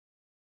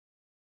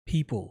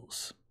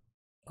Peoples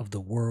of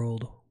the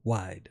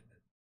worldwide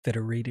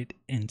federated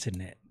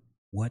internet,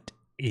 what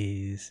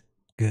is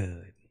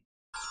good?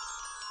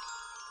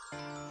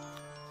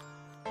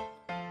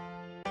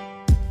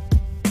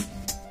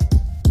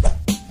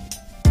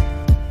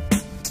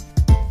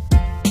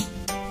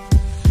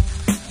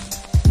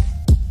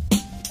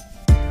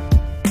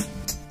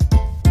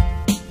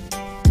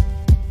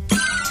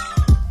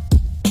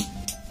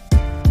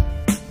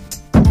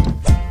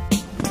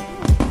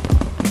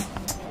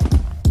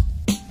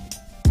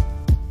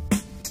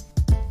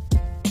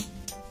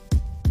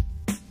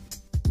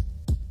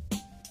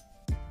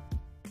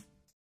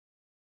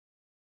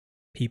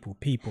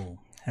 People,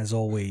 as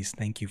always,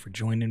 thank you for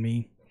joining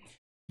me.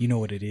 You know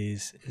what it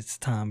is. It's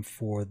time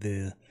for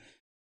the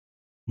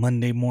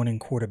Monday morning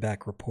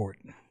quarterback report.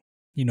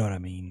 You know what I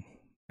mean.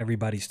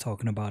 Everybody's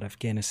talking about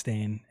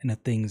Afghanistan and the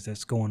things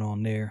that's going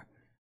on there.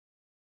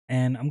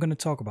 And I'm going to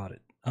talk about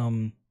it.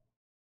 I'm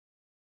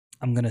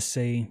going to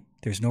say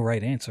there's no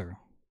right answer.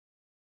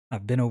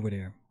 I've been over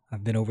there.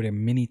 I've been over there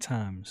many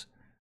times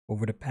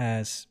over the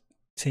past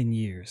 10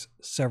 years,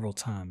 several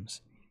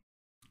times.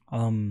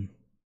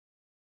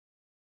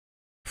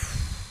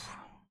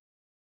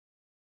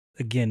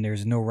 Again,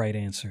 there's no right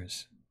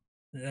answers.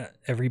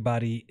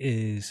 Everybody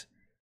is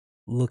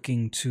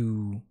looking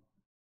to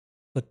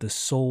put the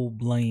sole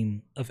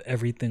blame of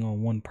everything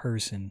on one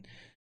person.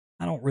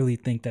 I don't really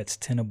think that's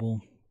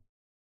tenable.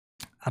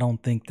 I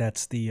don't think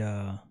that's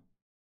the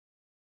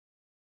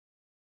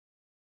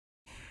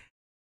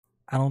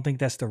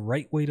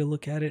right way to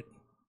look at it.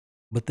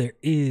 But there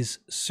is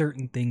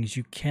certain things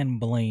you can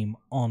blame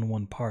on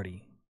one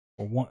party.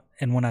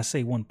 And when I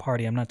say one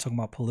party, I'm not talking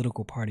about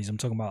political parties. I'm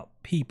talking about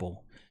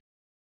people.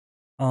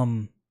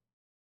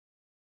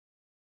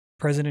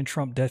 President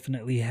Trump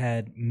definitely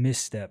had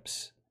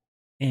missteps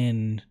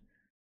in,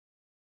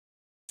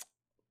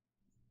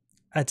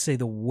 I'd say,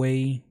 the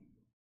way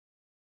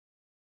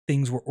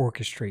things were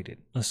orchestrated.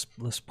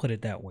 Let's put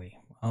it that way.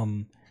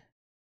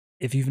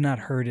 If you've not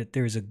heard it,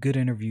 there's a good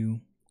interview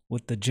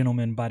with the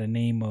gentleman by the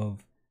name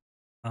of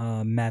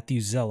Matthew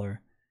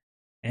Zeller,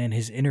 and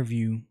the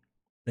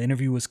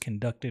interview was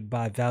conducted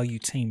by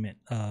Valuetainment,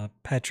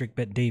 Patrick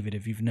Bet-David.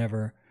 If you've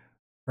never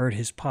heard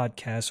his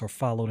podcast or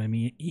followed him,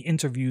 he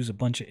interviews a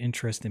bunch of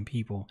interesting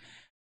people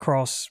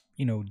across,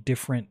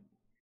 different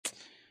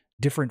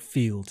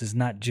fields. It's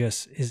not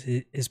just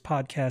his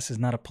podcast is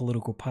not a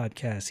political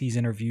podcast. He's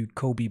interviewed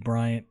Kobe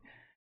Bryant.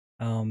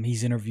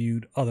 He's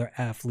interviewed other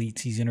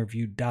athletes. He's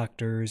interviewed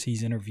doctors.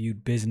 He's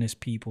interviewed business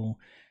people.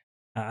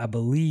 I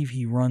believe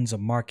he runs a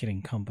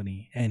marketing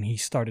company, and he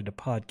started a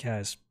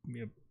podcast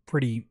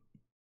pretty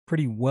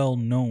well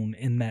known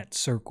in that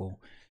circle.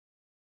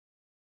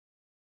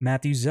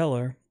 Matthew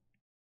Zeller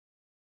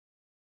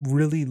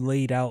really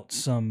laid out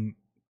some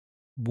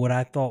what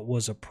I thought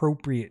was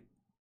appropriate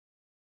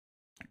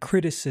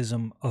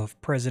criticism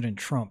of President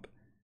Trump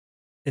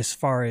as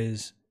far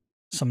as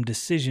some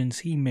decisions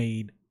he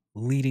made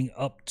leading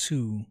up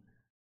to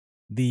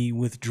the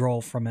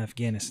withdrawal from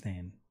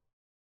Afghanistan.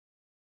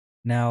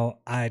 Now,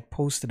 I had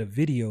posted a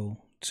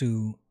video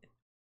to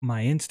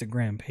my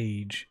Instagram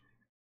page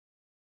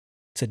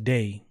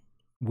today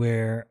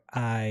where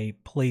I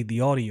played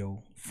the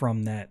audio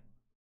from that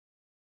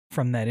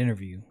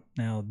interview.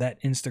 Now,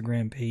 that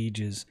Instagram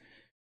page is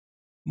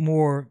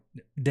more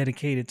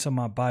dedicated to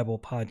my Bible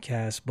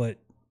podcast, but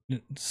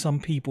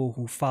some people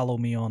who follow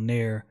me on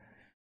there,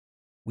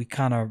 we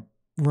kind of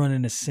run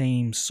in the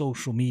same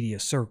social media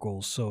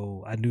circles,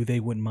 so I knew they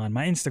wouldn't mind.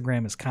 My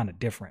Instagram is kind of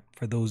different.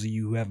 For those of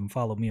you who haven't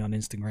followed me on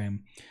Instagram,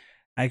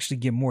 I actually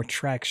get more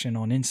traction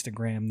on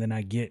Instagram than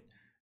I get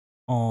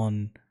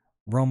on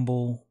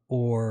Rumble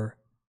or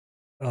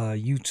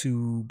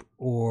YouTube,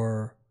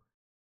 or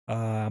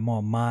I'm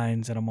on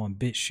Minds and I'm on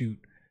BitChute.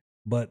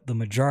 But the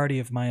majority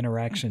of my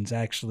interactions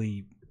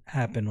actually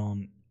happen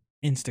on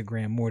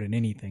Instagram more than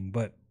anything.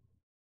 But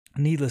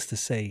needless to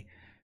say,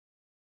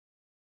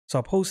 so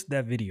I posted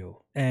that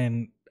video,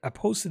 and I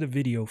posted a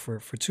video for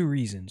two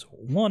reasons.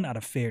 One, out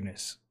of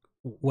fairness.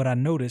 What I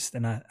noticed,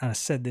 and I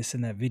said this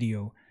in that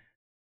video,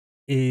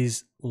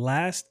 is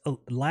last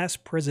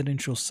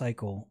presidential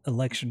cycle,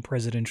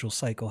 presidential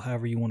cycle,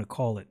 however you want to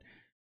call it,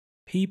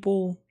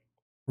 people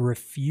who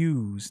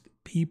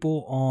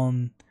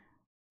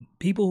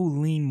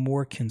lean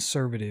more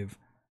conservative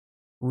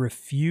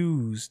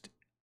refused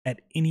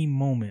at any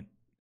moment.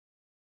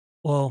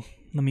 Well,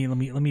 let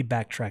me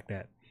backtrack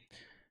that,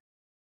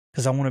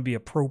 because I want to be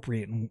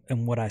appropriate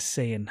in what I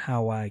say and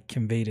how I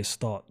convey this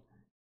thought.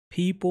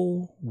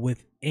 People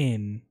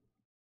within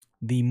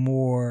the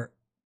more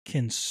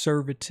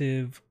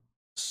conservative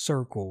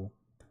circle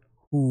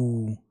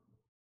who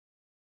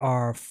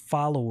are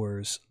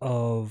followers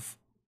of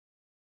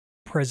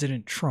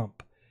President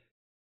Trump,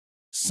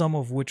 some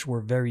of which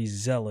were very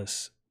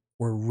zealous,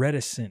 were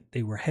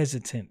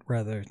hesitant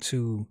rather,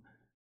 to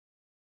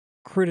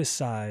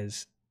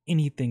criticize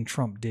anything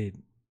Trump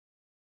did,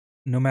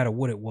 no matter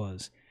what it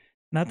was.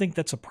 And I think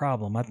that's a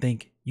problem. I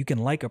think you can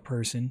like a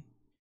person,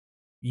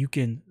 you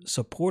can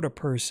support a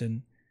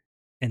person,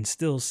 and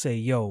still say,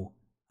 yo,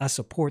 I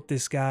support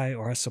this guy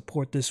or I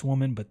support this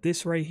woman, but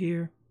this right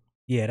here,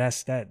 yeah,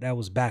 that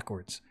was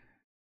backwards.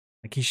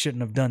 Like he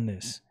shouldn't have done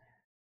this,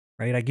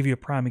 right? I give you a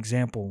prime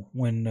example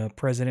when the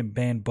president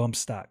banned bump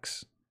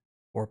stocks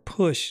or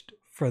pushed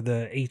for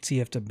the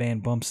ATF to ban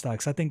bump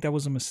stocks. I think that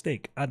was a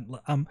mistake.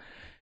 I'm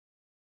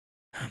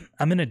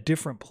in a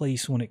different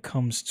place when it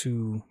comes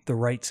to the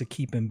right to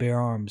keep and bear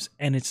arms,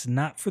 and it's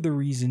not for the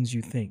reasons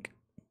you think,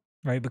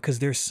 right? Because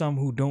there's some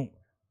who don't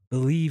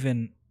believe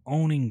in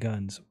owning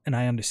guns, and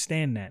I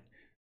understand that.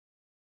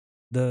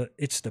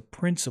 It's the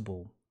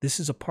principle. This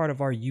is a part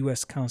of our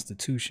US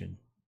Constitution.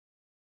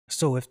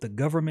 So if the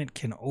government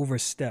can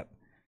overstep,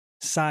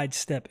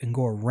 sidestep, and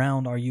go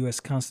around our US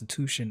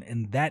Constitution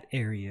in that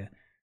area,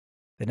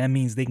 then that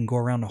means they can go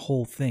around the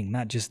whole thing,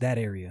 not just that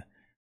area.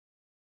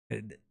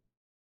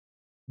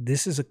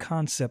 This is a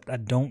concept I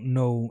don't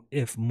know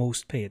if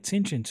most pay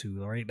attention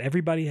to, all right?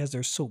 Everybody has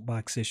their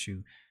soapbox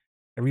issue.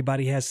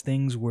 Everybody has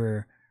things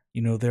where,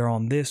 they're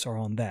on this or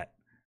on that.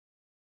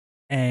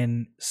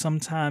 And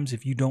sometimes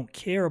if you don't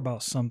care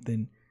about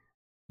something,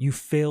 you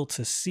fail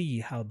to see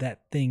how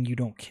that thing you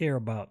don't care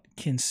about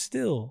can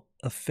still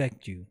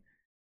affect you.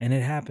 And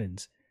it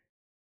happens.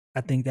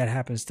 I think that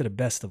happens to the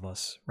best of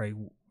us, right?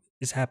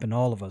 It's happened to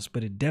all of us,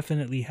 but it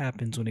definitely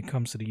happens when it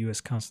comes to the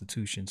US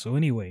Constitution. So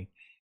anyway,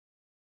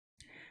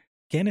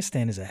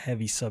 Afghanistan is a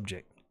heavy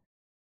subject.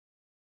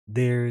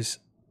 There's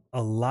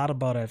a lot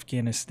about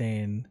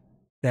Afghanistan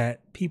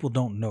that people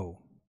don't know.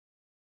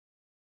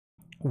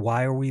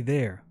 Why are we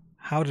there?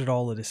 How did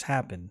all of this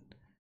happen?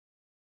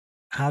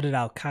 How did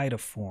Al Qaeda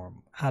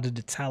form? How did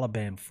the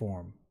Taliban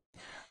form?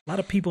 A lot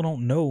of people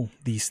don't know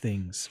these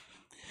things.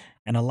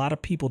 And a lot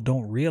of people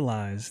don't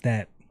realize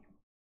that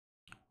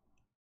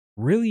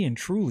really and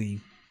truly,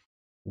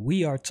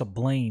 we are to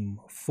blame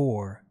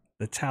for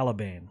the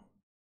Taliban.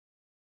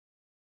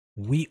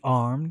 We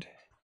armed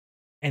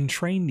and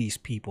trained these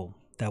people.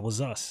 That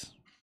was us.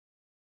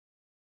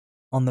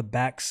 On the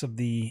backs of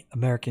the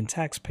American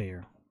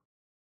taxpayer.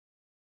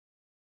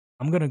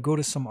 I'm going to go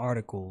to some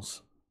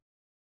articles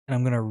and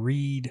I'm going to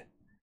read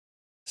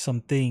some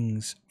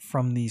things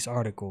from these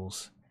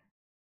articles.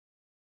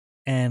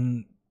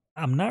 And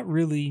I'm not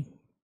really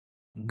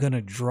going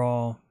to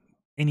draw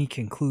any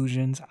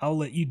conclusions. I'll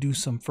let you do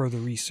some further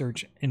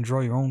research and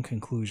draw your own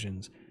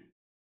conclusions.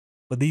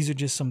 But these are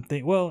just some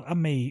things. Well, I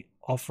may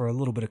offer a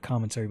little bit of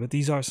commentary, but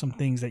these are some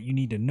things that you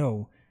need to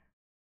know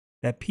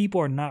that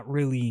people are not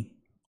really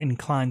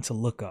inclined to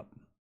look up.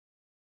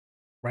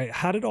 Right?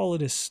 How did all of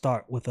this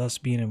start with us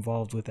being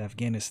involved with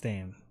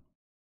Afghanistan?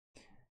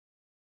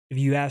 If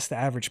you ask the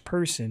average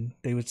person,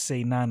 they would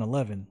say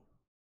 9/11.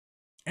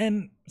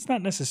 And it's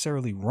not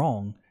necessarily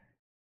wrong,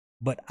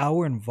 but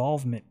our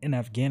involvement in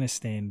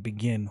Afghanistan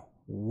began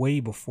way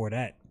before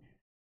that.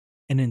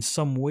 And in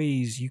some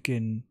ways, you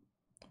can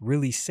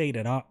really say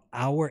that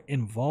our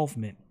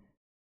involvement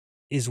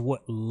is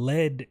what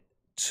led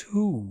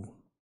to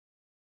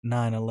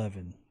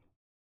 9/11.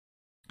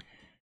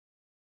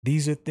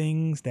 These are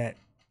things that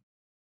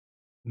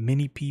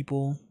many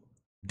people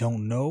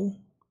don't know.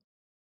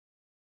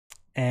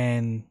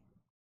 And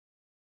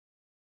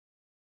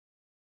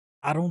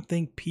I don't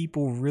think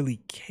people really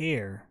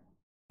care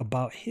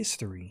about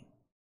history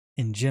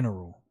in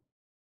general.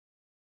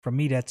 For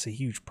me, that's a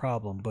huge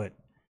problem. But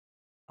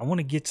I want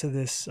to get to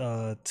this,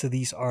 to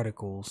these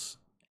articles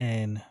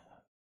and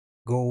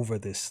go over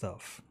this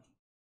stuff.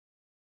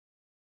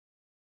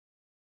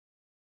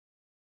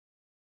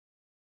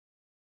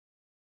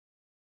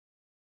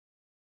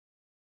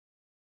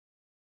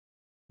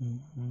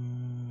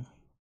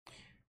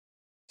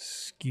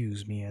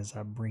 Excuse me as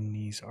I bring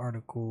these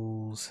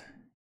articles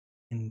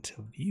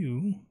into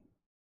view.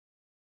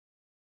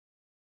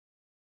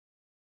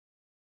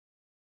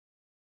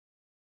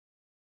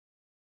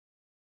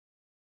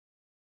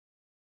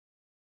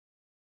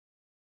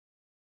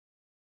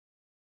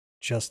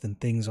 Adjusting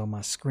things on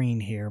my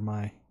screen here.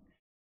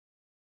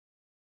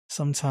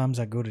 Sometimes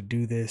I go to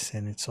do this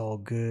and it's all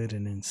good,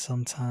 and then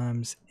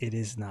sometimes it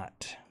is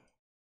not.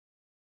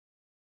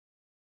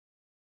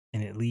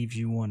 And it leaves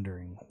you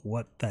wondering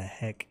what the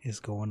heck is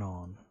going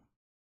on.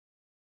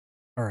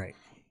 All right.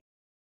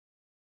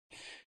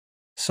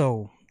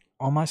 So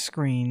on my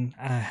screen,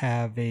 I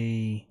have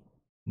a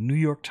New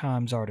York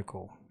Times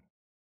article.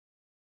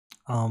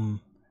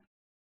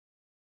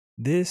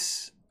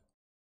 This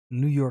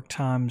New York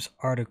Times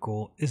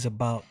article is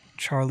about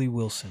Charlie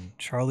Wilson.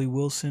 Charlie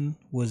Wilson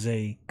was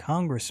a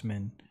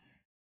congressman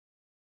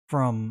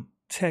from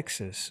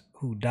Texas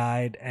who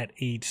died at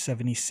age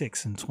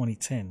 76 in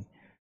 2010.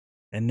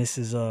 And this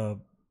is a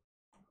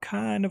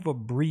kind of a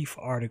brief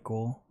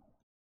article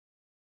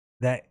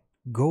that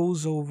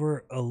goes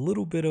over a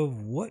little bit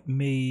of what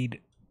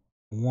made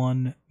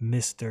one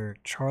Mr.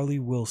 Charlie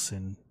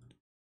Wilson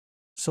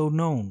so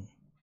known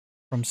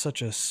from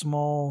such a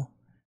small,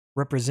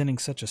 representing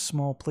such a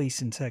small place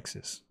in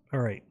Texas. All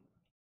right.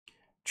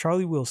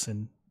 Charlie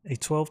Wilson, a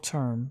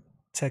 12-term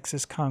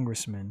Texas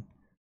congressman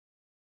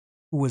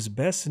who was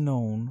best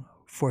known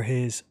for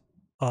his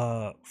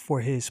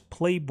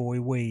playboy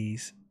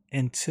ways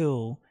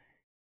until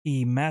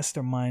he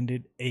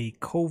masterminded a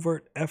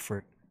covert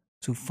effort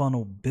to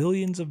funnel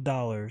billions of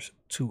dollars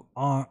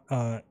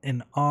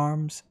in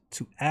arms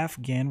to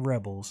Afghan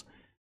rebels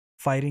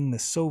fighting the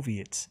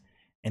Soviets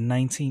in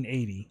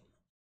 1980.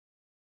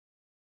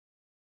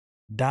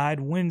 Died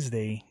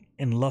Wednesday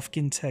in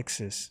Lufkin,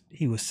 Texas.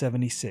 He was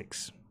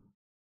 76.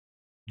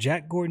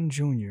 Jack Gordon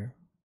Jr.,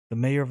 the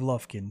mayor of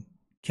Lufkin,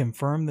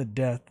 confirmed the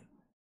death.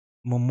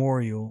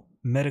 Memorial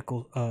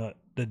Medical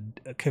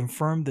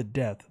confirmed the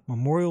death.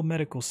 Memorial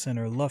Medical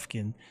Center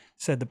Lufkin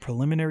said the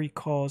preliminary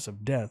cause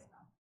of death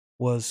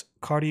was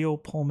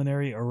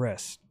cardiopulmonary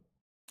arrest.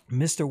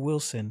 Mr.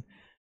 Wilson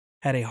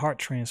had a heart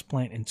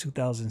transplant in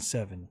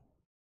 2007.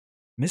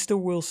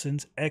 Mr.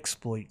 Wilson's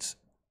exploits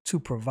to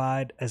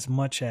provide as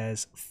much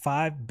as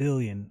 $5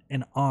 billion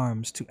in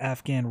arms to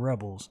Afghan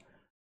rebels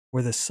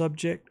were the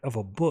subject of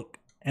a book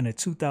and a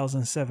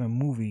 2007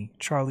 movie,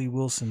 Charlie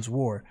Wilson's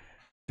War,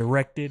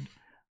 directed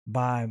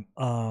by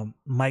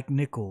Mike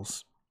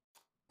Nichols.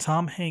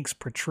 Tom Hanks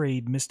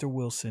portrayed Mr.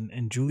 Wilson,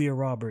 and Julia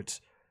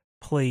Roberts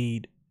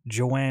played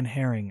Joanne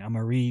Herring. I'm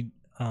gonna read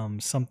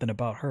something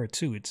about her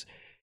too. It's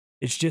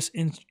just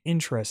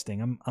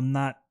interesting.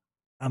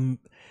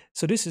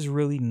 So this is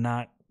really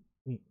not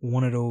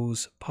one of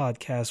those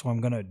podcasts where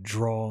I'm gonna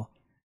draw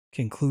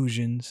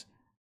conclusions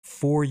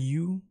for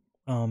you.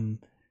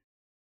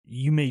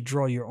 You may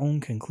draw your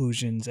own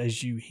conclusions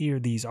as you hear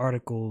these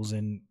articles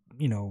and,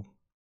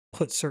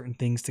 put certain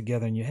things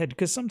together in your head,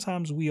 because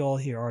sometimes we all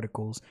hear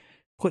articles,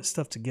 put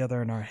stuff together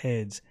in our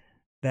heads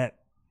that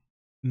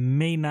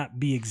may not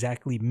be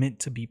exactly meant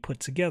to be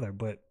put together,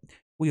 but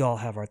we all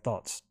have our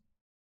thoughts.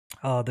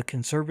 The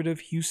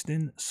conservative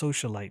Houston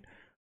socialite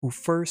who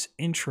first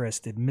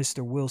interested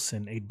Mr.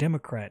 Wilson, a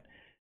Democrat,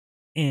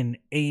 in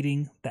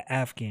aiding the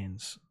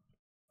Afghans.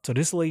 So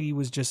this lady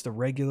was just a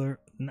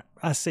regular,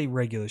 I say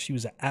regular, she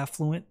was an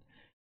affluent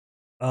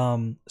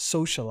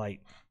socialite,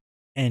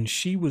 and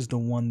she was the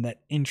one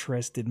that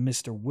interested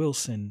Mr.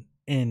 Wilson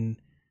in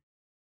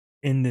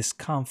this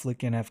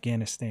conflict in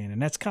Afghanistan.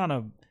 And that's kind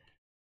of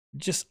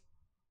just,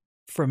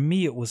 for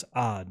me, it was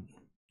odd.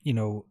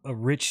 A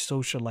rich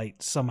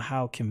socialite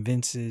somehow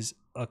convinces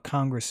a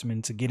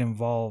congressman to get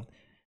involved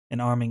in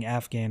arming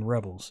Afghan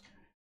rebels.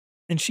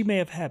 And she may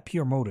have had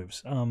pure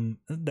motives.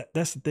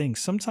 That's the thing.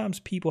 Sometimes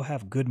people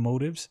have good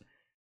motives,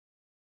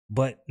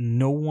 but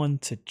no one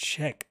to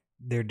check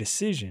their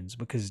decisions,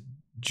 because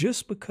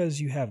just because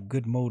you have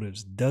good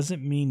motives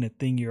doesn't mean the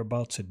thing you're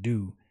about to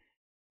do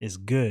is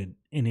good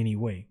in any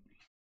way.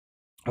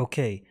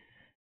 Okay,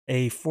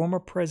 a former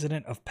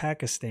president of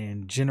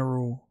Pakistan,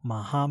 General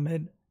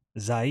Muhammad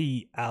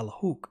Zia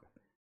al-Haq,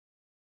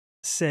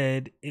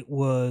 said it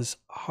was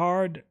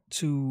hard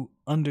to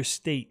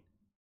understate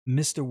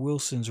Mr.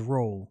 Wilson's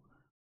role.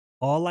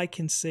 All I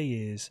can say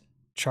is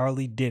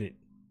Charlie did it,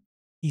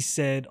 he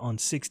said on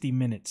 60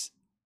 Minutes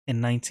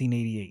in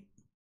 1988.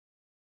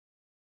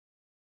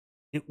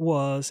 It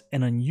was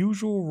an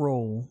unusual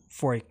role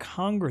for a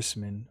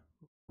congressman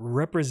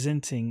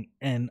representing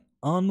an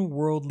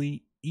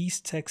unworldly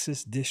East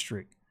Texas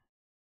district.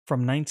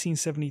 From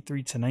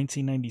 1973 to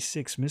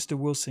 1996, Mr.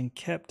 Wilson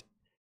kept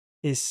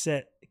his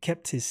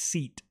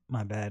seat,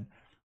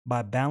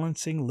 by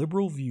balancing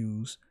liberal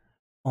views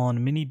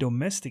on many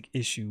domestic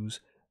issues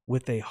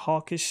with a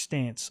hawkish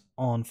stance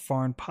on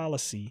foreign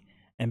policy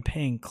and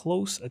paying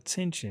close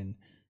attention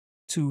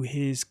to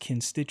his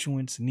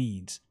constituents'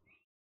 needs,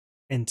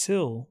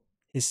 until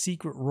his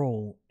secret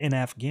role in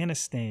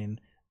Afghanistan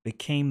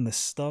became the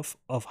stuff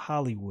of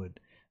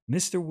Hollywood.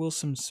 Mr.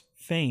 Wilson's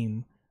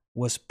fame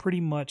was pretty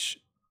much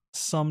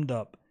summed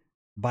up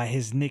by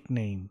his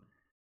nickname,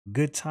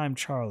 Good Time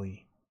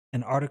Charlie.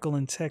 An article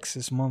in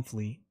Texas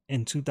Monthly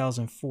in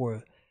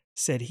 2004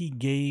 said he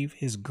gave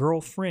his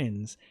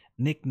girlfriends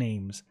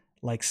nicknames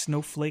like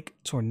Snowflake,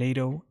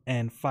 Tornado,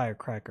 and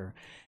Firecracker.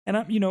 And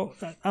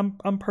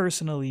I'm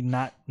personally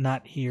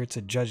not here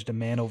to judge the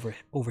man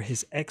over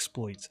his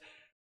exploits,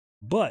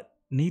 but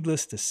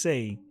needless to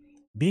say,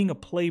 being a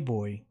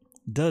playboy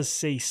does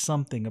say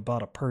something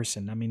about a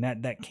person. I mean,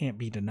 that can't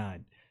be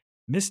denied.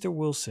 Mr.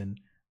 Wilson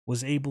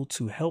was able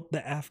to help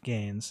the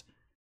Afghans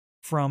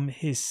from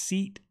his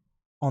seat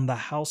on the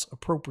House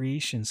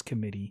Appropriations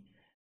Committee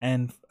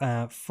and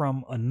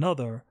from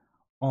another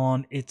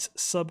on its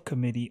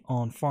subcommittee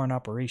on foreign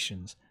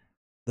operations.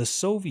 The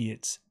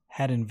Soviets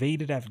had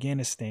invaded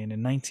Afghanistan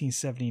in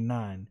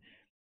 1979,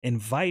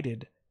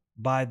 invited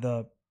by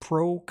the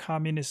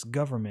pro-communist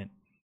government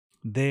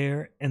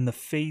there in the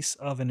face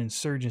of an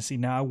insurgency.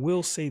 Now, I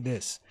will say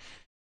this.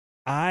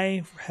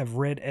 I have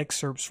read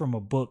excerpts from a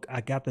book. I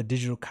got the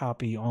digital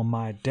copy on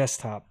my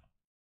desktop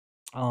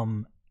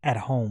at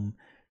home.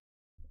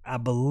 I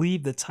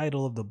believe the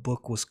title of the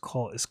book is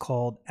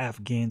called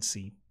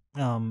Afghansy.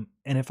 And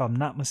if I'm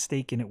not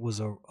mistaken, it was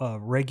a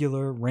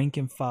regular rank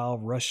and file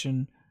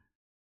Russian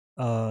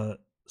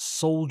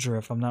soldier,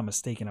 if I'm not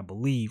mistaken, I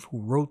believe,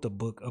 who wrote the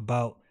book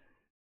about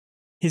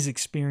his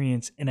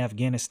experience in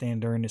Afghanistan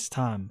during this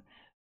time.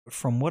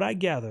 From what I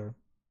gather,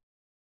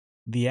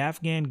 the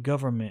Afghan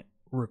government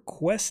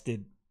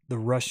requested the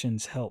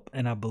Russians help,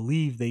 and I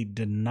believe they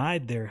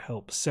denied their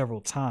help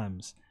several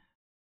times.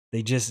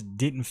 They just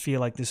didn't feel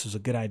like this was a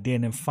good idea,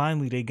 and then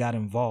finally they got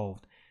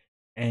involved,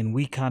 and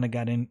we kind of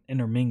got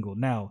intermingled.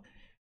 Now,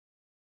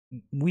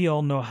 we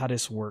all know how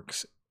this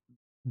works.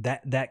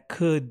 That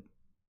could,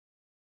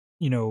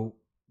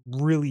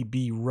 really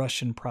be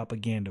Russian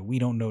propaganda. We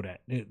don't know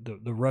that.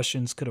 The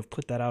Russians could have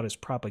put that out as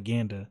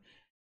propaganda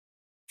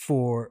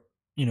for,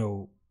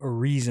 a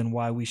reason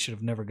why we should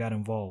have never got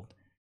involved.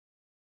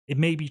 It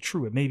may be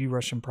true. It may be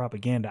Russian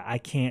propaganda.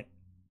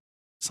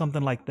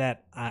 Something like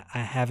that, I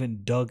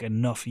haven't dug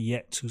enough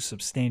yet to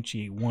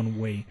substantiate one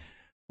way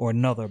or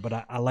another,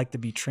 but I like to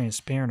be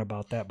transparent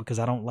about that because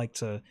I don't like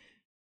to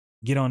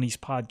get on these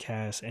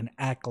podcasts and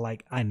act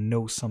like I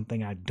know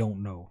something I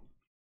don't know.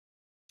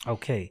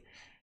 Okay.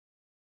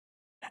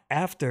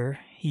 After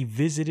he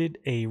visited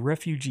a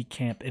refugee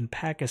camp in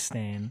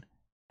Pakistan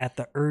at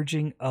the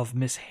urging of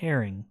Miss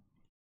Herring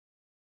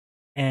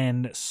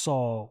and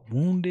saw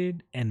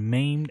wounded and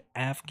maimed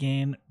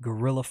Afghan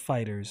guerrilla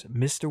fighters,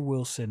 Mr.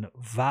 Wilson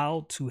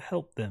vowed to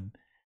help them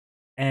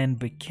and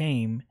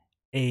became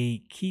a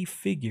key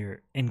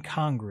figure in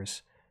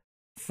Congress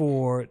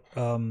for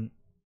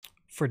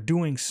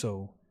doing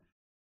so,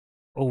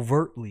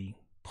 overtly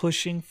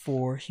pushing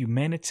for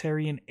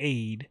humanitarian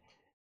aid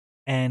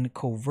and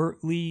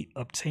covertly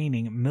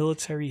obtaining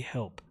military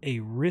help, a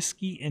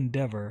risky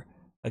endeavor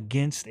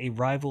against a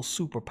rival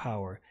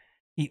superpower.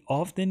 He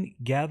often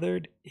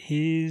gathered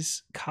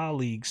his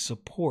colleagues'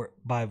 support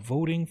by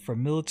voting for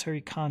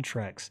military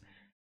contracts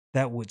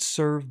that would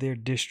serve their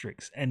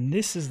districts. And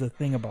this is the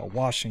thing about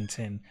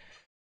Washington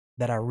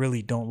that I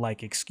really don't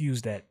like.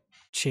 Excuse that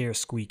chair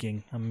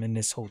squeaking. I'm in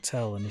this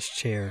hotel in this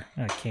chair.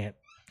 I can't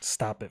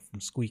stop it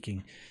from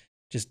squeaking.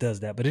 Just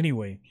does that. But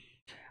anyway,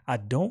 I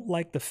don't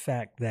like the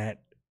fact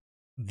that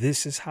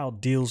this is how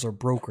deals are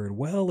brokered.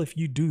 Well, if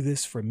you do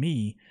this for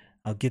me,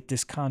 I'll get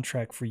this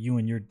contract for you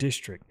in your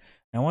district.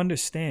 Now,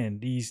 understand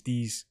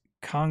these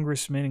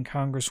congressmen and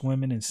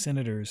congresswomen and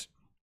senators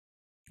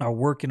are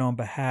working on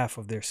behalf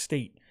of their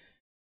state,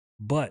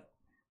 but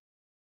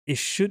it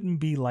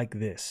shouldn't be like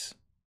this.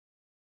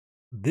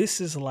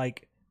 This is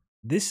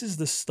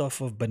the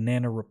stuff of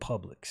banana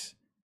republics,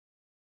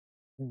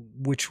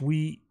 which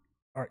we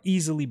are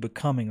easily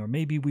becoming, or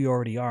maybe we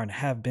already are and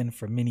have been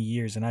for many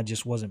years, and I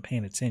just wasn't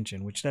paying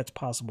attention, which that's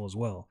possible as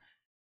well.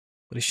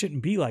 But it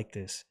shouldn't be like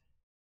this.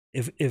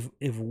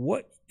 If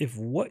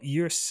what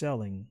you're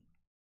selling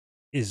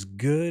is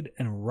good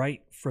and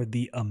right for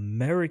the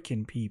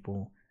American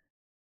people,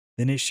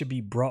 then it should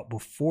be brought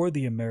before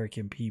the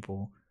American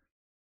people.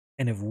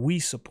 And if we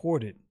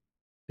support it,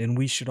 then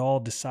we should all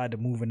decide to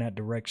move in that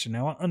direction.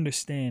 Now, I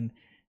understand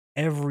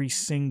every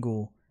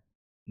single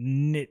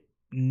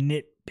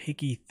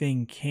nitpicky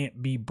thing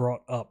can't be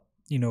brought up,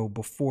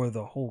 before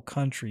the whole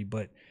country,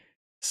 but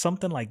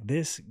something like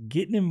this,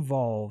 getting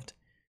involved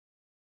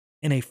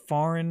in a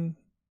foreign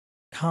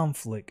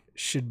conflict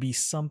should be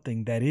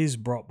something that is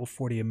brought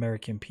before the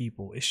American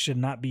people. It should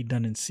not be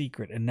done in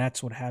secret, and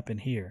that's what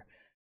happened here,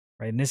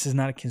 right? And this is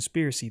not a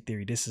conspiracy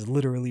theory. This is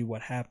literally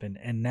what happened,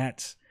 and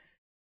that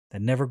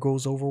never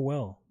goes over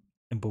well,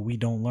 but we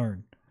don't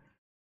learn.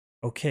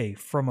 Okay,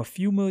 from a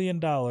few $1 million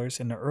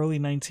in the early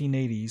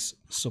 1980s,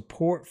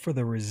 support for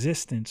the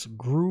resistance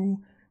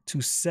grew to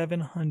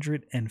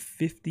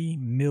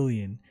 $750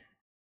 million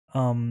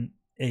a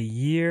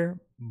year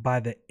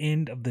by the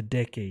end of the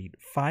decade.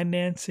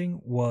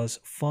 Financing was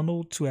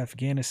funneled to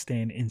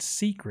Afghanistan in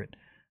secret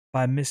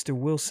by Mr.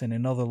 Wilson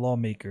and other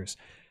lawmakers.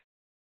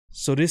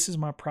 So this is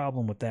my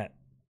problem with that.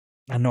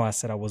 I know I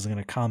said I wasn't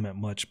going to comment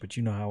much, but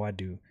you know how I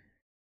do.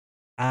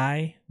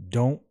 I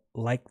don't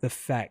like the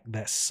fact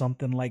that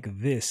something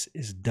like this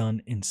is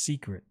done in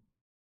secret.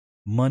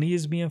 Money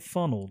is being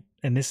funneled,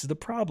 and this is the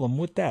problem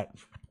with that.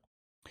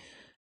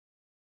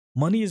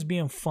 Money is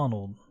being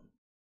funneled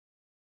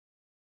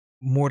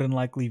more than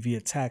likely via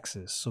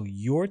taxes. So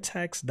your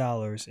tax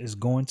dollars is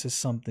going to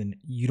something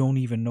you don't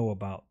even know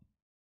about.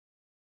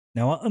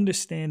 Now, I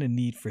understand the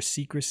need for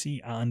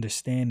secrecy. I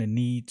understand the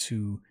need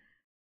to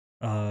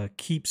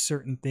keep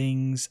certain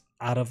things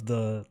out of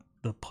the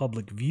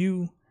public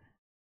view.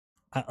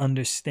 I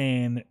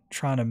understand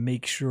trying to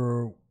make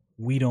sure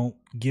we don't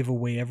give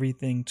away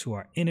everything to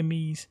our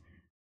enemies.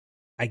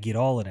 I get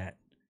all of that.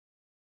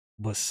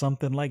 But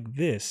something like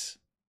this,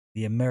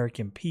 the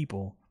American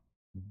people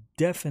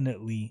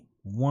definitely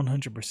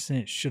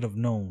 100% should have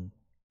known,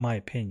 my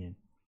opinion.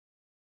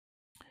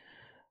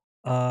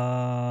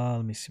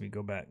 Let me see. We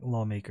go back.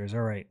 Lawmakers.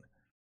 All right.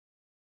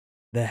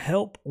 The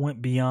help went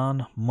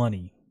beyond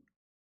money.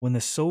 When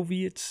the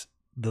Soviets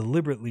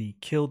deliberately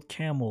killed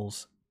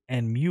camels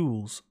and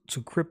mules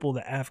to cripple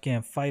the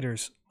Afghan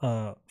fighters'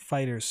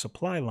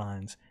 supply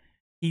lines,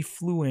 he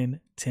flew in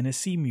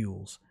Tennessee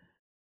mules.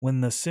 When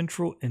the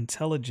Central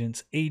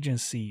Intelligence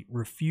Agency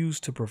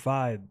refused to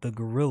provide the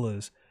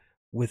guerrillas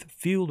with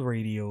field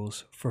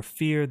radios for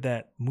fear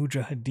that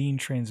Mujahideen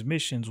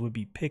transmissions would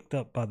be picked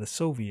up by the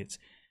Soviets,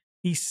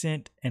 he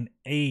sent an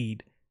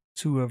aide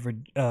to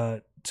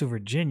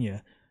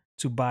Virginia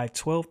to buy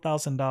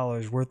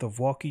 $12,000 worth of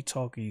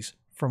walkie-talkies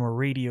from a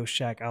Radio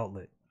Shack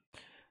outlet.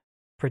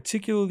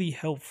 Particularly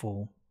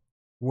helpful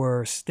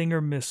were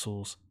Stinger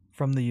missiles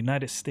from the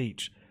United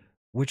States,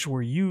 which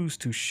were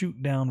used to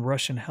shoot down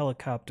Russian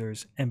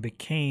helicopters and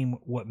became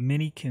what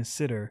many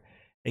consider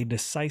a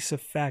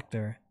decisive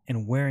factor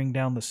in wearing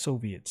down the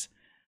Soviets.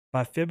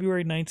 By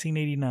February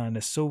 1989,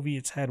 the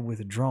Soviets had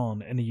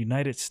withdrawn and the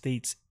United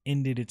States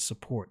ended its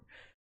support.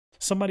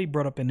 Somebody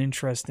brought up an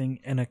interesting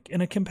and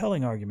a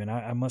compelling argument,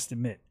 I must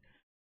admit.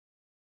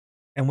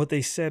 And what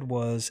they said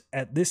was,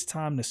 at this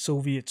time, the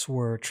Soviets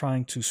were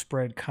trying to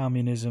spread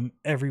communism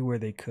everywhere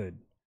they could.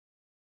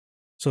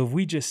 So if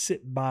we just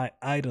sit by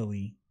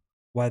idly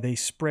while they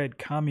spread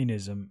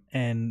communism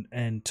and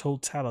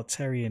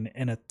totalitarian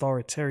and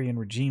authoritarian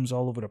regimes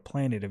all over the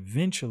planet,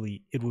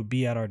 eventually it would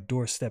be at our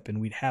doorstep and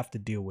we'd have to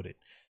deal with it.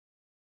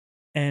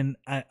 And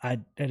I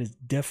that is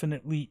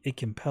definitely a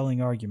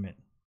compelling argument.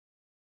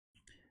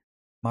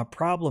 My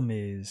problem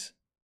is,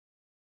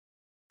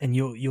 and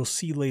you'll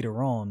see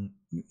later on,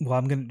 well,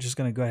 I'm just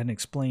gonna go ahead and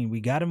explain.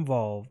 We got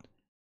involved.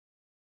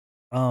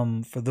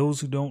 For those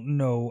who don't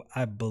know,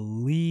 I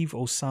believe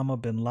Osama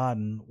bin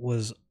Laden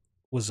was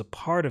a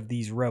part of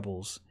these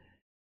rebels,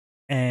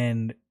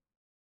 and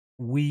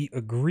we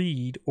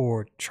agreed,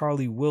 or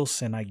Charlie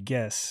Wilson, I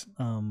guess,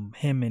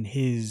 him and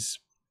his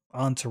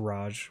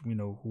entourage,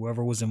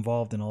 whoever was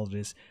involved in all of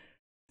this,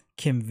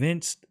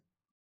 convinced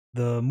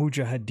the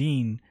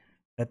Mujahideen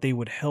that they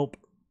would help,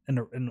 and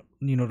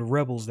the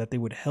rebels, that they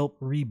would help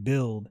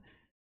rebuild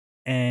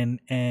and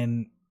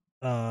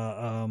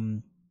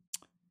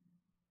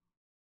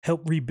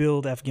help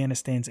rebuild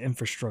Afghanistan's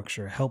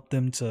infrastructure, help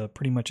them to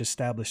pretty much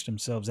establish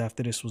themselves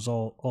after this was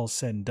all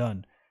said and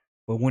done.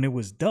 But when it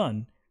was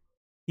done,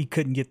 he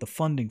couldn't get the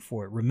funding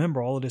for it.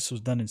 Remember, all of this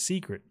was done in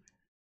secret.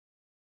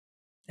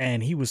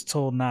 And he was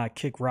told, nah,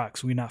 kick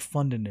rocks, we're not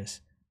funding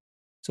this.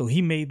 So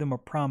he made them a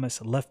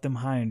promise, left them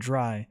high and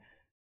dry,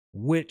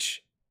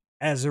 which,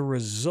 as a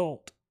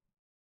result,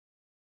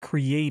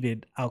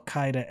 created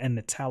Al-Qaeda and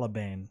the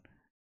Taliban.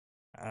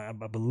 I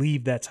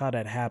believe that's how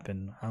that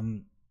happened.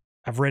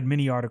 I've read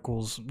many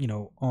articles,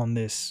 on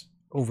this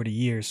over the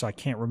years, so I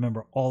can't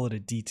remember all of the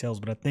details,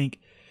 but I think,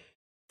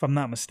 if I'm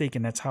not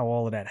mistaken, that's how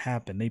all of that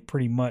happened.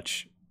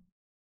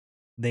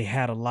 They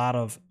had a lot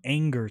of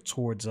anger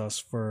towards us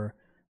for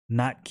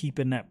not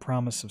keeping that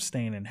promise of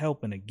staying and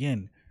helping.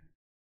 Again,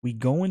 we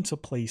go into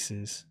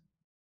places,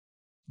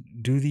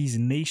 do these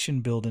nation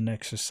building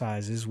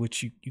exercises,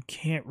 which you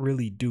can't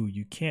really do.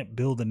 You can't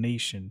build a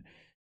nation.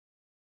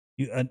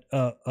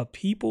 A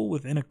people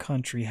within a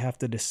country have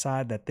to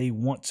decide that they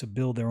want to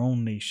build their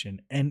own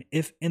nation. And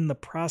if in the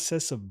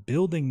process of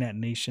building that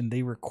nation,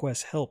 they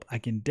request help, I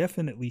can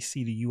definitely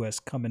see the U.S.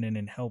 coming in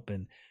and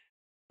helping.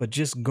 But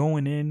just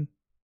going in,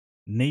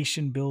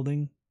 nation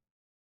building,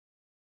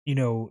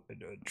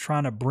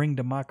 trying to bring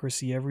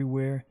democracy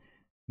everywhere,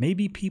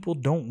 maybe people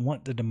don't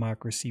want the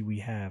democracy we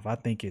have. I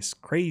think it's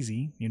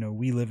crazy.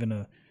 We live in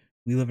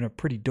a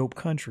pretty dope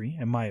country,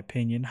 in my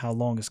opinion. How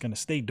long it's going to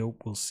stay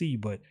dope, we'll see.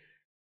 But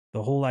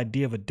the whole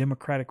idea of a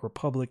democratic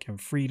republic and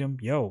freedom,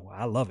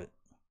 I love it.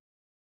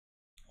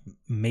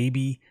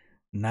 Maybe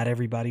not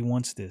everybody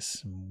wants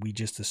this. We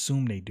just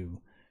assume they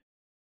do.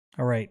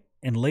 All right.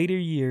 In later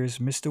years,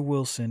 Mr.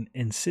 Wilson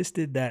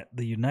insisted that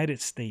the United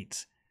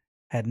States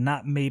had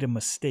not made a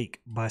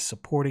mistake by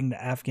supporting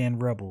the Afghan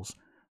rebels,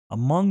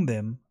 among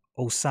them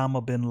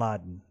Osama bin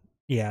Laden.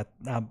 Yeah,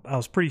 I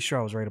was pretty sure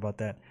I was right about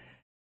that.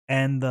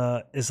 And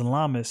the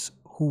Islamists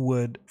who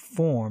would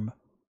form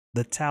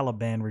the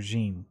Taliban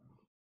regime.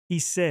 He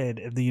said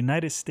if the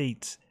United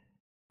States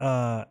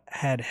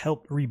had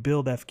helped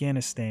rebuild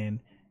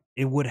Afghanistan,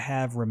 it would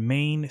have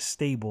remained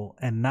stable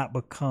and not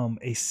become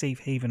a safe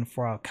haven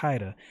for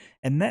Al-Qaeda.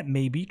 And that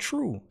may be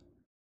true.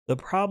 The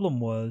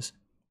problem was,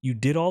 you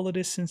did all of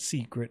this in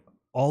secret.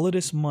 All of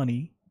this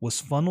money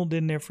was funneled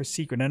in there for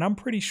secret. And I'm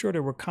pretty sure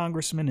there were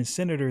congressmen and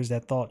senators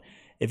that thought,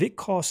 if it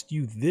cost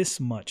you this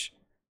much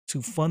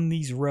to fund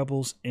these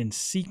rebels in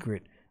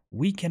secret,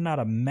 we cannot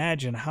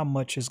imagine how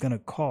much it's going to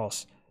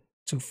cost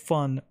to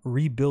fund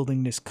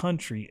rebuilding this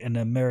country, and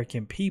the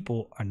American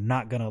people are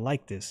not going to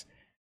like this.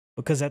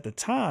 Because at the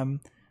time,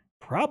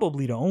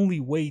 probably the only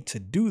way to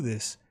do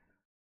this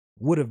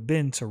would have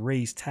been to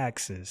raise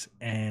taxes,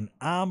 and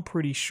I'm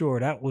pretty sure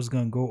that was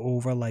going to go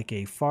over like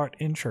a fart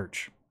in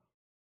church.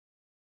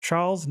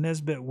 Charles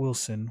Nesbitt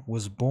Wilson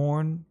was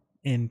born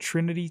in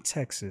Trinity,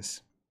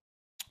 Texas,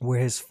 where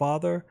his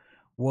father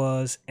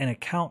was an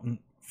accountant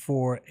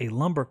for a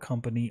lumber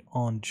company.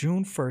 On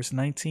June 1st,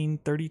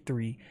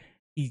 1933,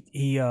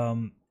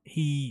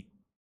 he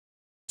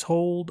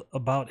told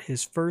about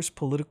his first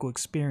political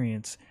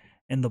experience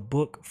in the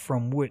book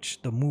from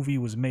which the movie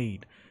was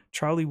made,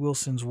 Charlie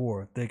Wilson's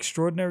War, the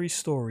extraordinary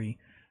story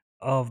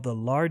of the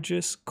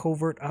largest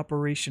covert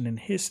operation in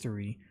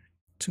history,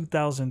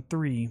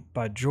 2003,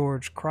 by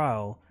George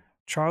Cryle.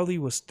 Charlie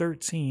was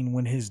 13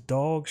 when his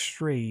dog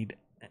strayed,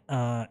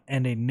 and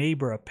a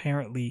neighbor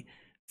apparently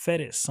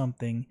fed it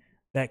something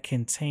that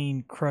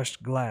contained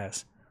crushed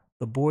glass.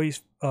 The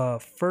boy's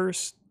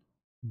first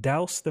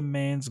doused the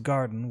man's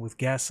garden with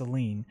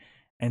gasoline,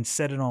 and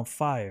set it on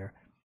fire.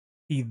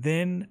 He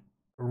then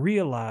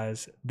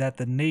realized that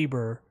the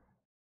neighbor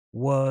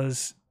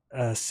was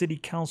a city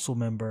council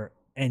member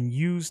and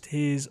used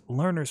his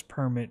learner's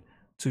permit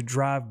to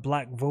drive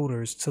black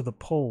voters to the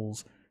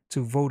polls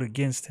to vote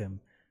against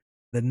him.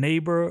 The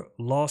neighbor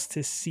lost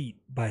his seat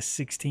by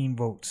 16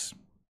 votes.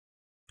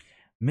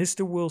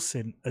 Mr.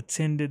 Wilson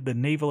attended the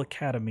Naval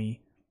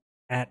Academy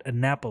at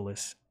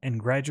Annapolis and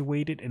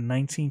graduated in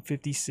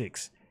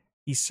 1956.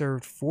 He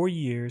served 4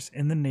 years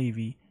in the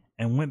Navy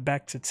and went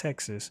back to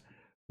Texas,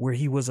 where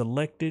he was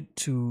elected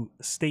to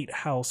State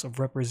House of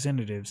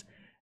Representatives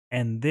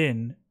and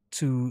then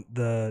to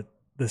the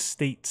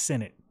state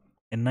Senate.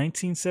 In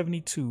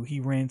 1972, he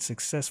ran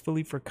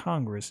successfully for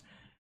Congress,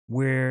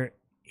 where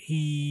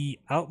he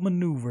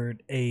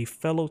outmaneuvered a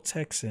fellow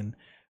Texan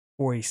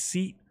for a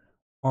seat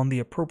on the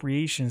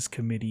Appropriations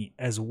Committee,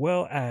 as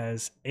well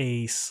as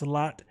a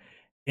slot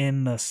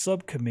in the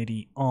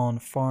subcommittee on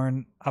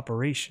foreign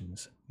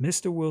operations.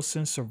 Mr.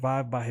 Wilson,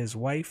 survived by his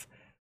wife,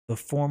 the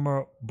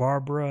former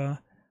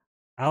Barbara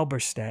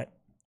Alberstadt,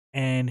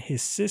 and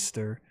his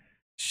sister,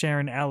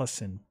 Sharon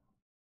Allison.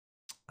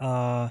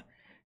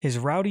 His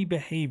rowdy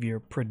behavior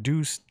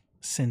produced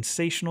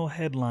sensational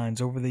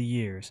headlines over the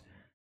years.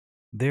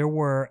 There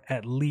were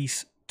at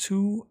least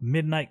 2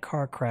 midnight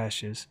car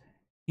crashes.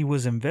 He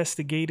was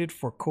investigated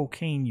for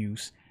cocaine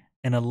use,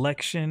 and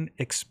election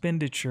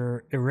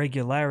expenditure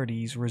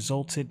irregularities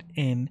resulted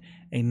in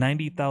a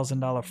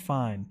 $90,000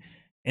 fine.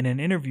 In an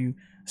interview,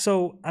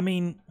 so I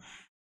mean,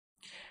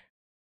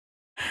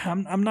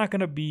 I'm not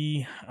gonna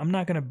be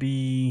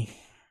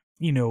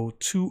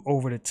too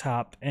over the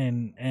top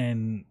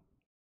and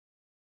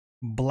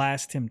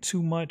blast him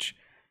too much,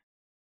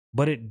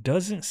 but it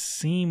doesn't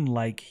seem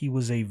like he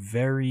was a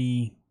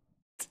very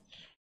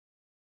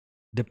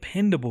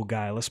dependable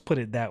guy. Let's put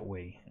it that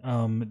way.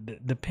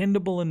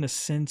 Dependable in the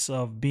sense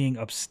of being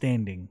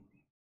upstanding,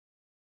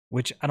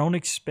 which I don't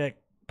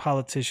expect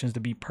politicians to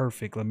be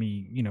perfect. Let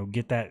me,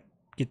 get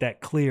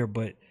that clear,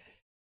 but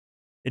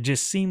it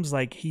just seems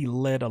like he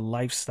led a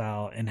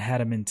lifestyle and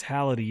had a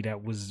mentality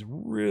that was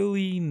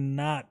really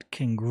not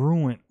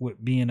congruent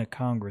with being a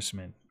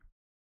congressman.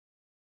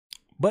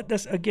 But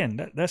that's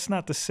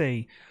not to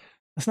say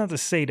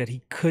that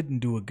he couldn't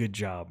do a good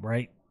job,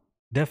 right?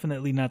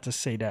 Definitely not to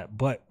say that.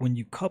 But when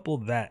you couple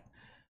that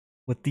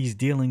with these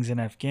dealings in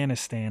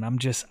Afghanistan, I'm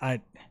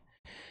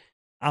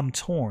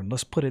torn.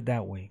 Let's put it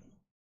that way.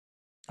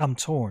 I'm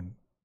torn.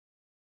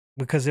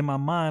 Because in my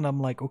mind, I'm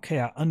like, okay,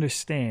 I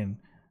understand.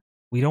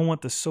 We don't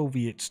want the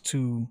Soviets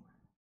to,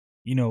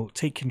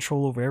 take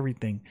control over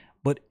everything.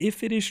 But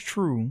if it is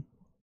true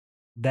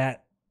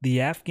that the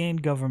Afghan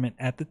government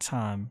at the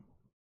time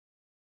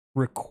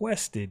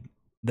requested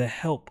the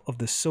help of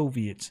the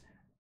Soviets,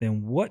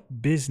 then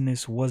what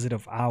business was it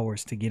of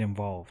ours to get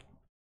involved?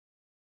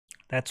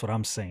 That's what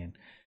I'm saying.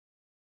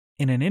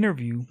 In an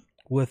interview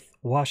with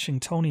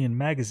Washingtonian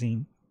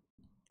magazine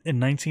in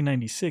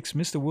 1996,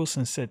 Mr.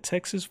 Wilson said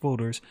Texas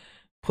voters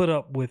put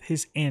up with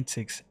his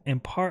antics in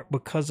part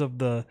because of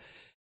the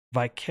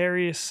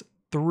vicarious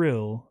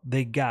thrill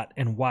they got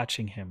in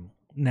watching him.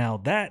 Now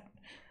that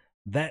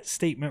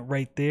statement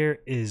right there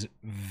is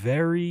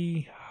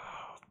very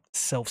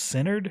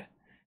self-centered,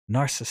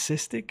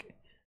 narcissistic.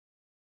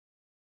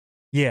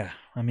 Yeah,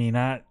 I mean,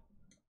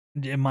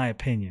 in my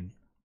opinion,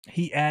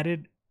 he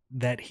added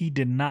that he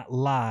did not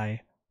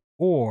lie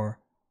or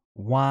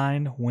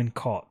whine when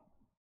caught.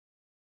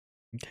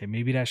 Okay,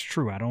 maybe that's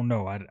true. I don't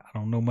know. I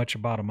don't know much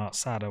about him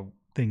outside of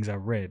things I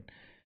read.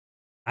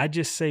 I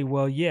just say,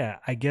 well, yeah,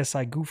 I guess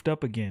I goofed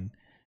up again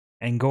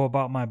and go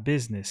about my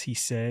business. He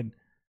said,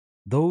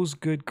 those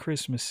good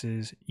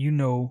Christmases,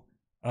 believe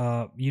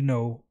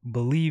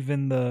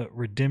in the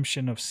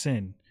redemption of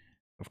sin.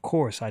 Of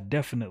course, I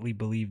definitely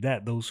believe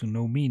that. Those who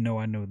know me know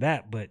I know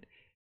that, but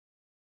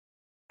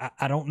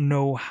I don't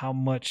know how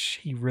much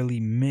he really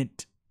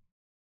meant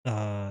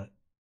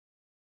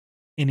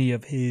any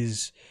of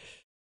his,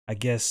 I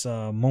guess,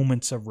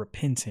 moments of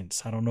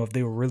repentance. I don't know if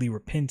they were really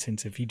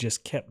repentance, if he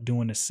just kept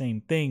doing the same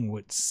thing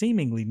with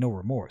seemingly no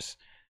remorse.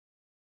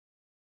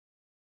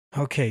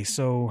 Okay,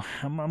 so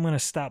I'm going to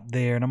stop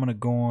there and I'm going to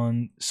go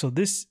on. So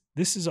this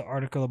is an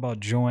article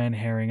about Joanne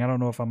Herring. I don't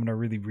know if I'm going to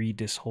really read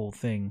this whole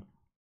thing.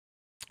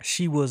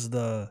 She was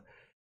the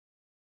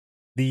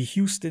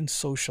Houston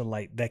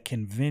socialite that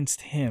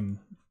convinced him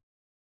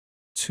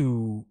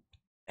to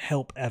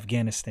help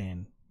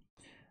Afghanistan.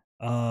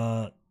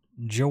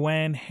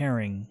 Joanne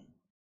Herring,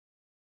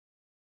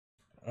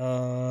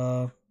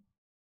 an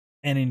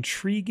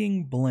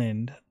intriguing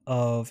blend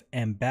of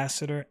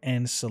ambassador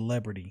and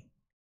celebrity.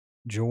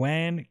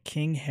 Joanne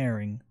King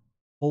Herring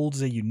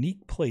holds a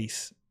unique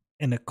place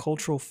in the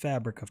cultural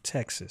fabric of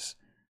Texas.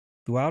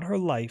 Throughout her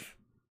life,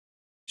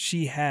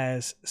 she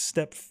has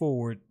stepped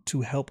forward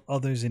to help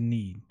others in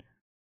need.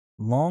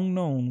 Long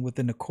known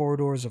within the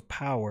corridors of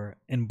power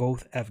in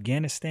both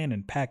Afghanistan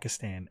and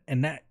Pakistan.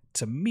 And that,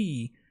 to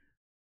me,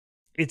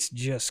 it's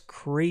just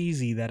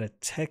crazy that a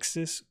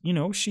Texas,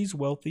 she's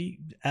wealthy,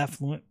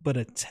 affluent, but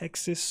a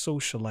Texas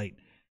socialite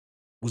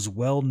was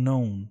well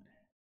known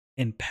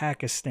in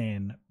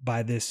Pakistan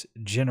by this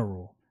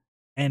general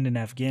and in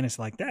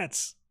Afghanistan. Like,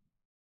 that's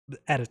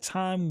at a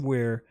time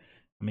where,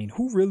 I mean,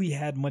 who really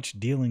had much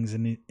dealings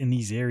in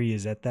these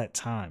areas at that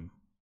time,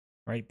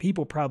 right?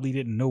 People probably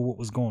didn't know what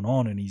was going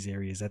on in these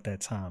areas at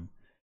that time.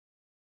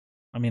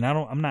 I mean,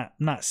 I'm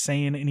not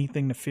saying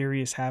anything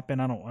nefarious happened.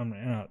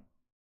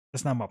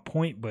 That's not my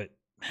point, but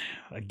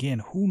again,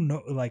 who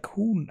know, like,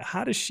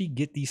 how does she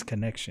get these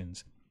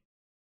connections?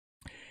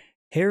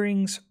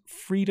 Herring's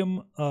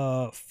freedom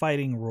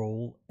fighting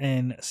role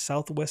in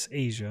Southwest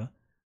Asia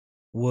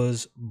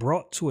was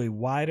brought to a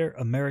wider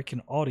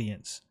American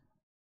audience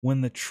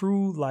when the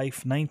true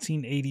life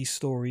 1980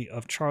 story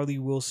of Charlie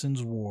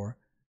Wilson's War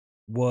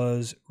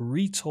was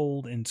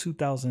retold in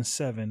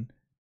 2007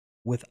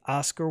 with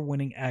Oscar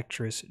winning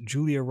actress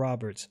Julia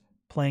Roberts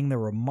playing the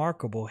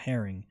remarkable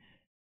Herring.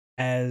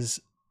 As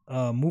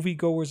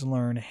moviegoers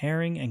learn,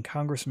 Herring and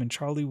Congressman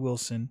Charlie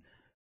Wilson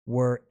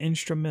were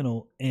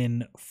instrumental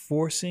in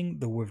forcing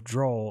the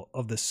withdrawal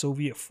of the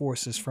Soviet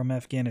forces from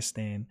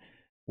Afghanistan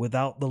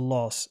without the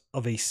loss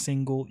of a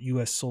single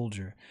U.S.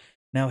 soldier.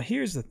 Now,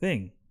 here's the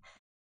thing.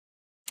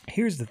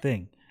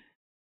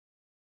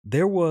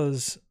 There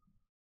was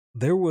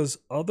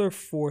other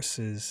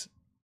forces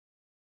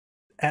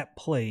at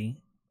play,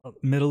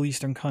 Middle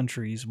Eastern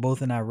countries,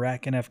 both in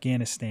Iraq and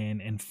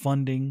Afghanistan, and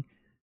funding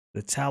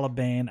the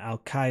Taliban, Al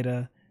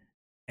Qaeda,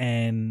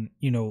 and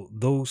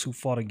those who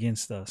fought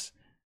against us.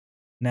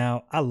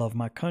 Now, I love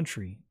my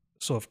country,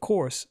 so of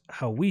course,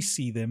 how we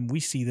see them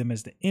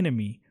as the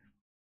enemy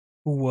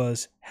who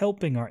was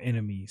helping our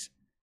enemies.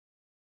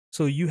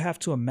 So you have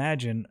to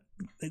imagine.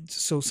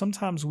 So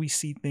sometimes we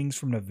see things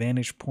from the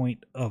vantage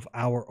point of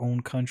our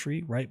own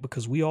country, right?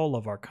 Because we all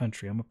love our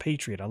country. I'm a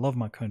patriot. I love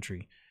my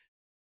country.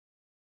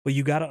 But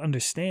you got to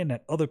understand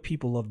that other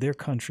people love their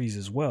countries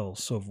as well.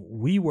 So if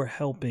we were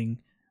helping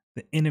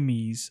the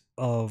enemies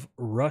of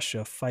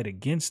Russia fight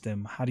against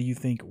them, how do you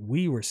think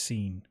we were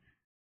seen?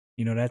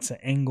 That's an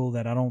angle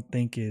that I don't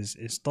think is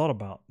thought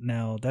about.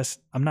 Now,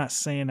 I'm not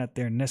saying that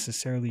they're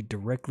necessarily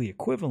directly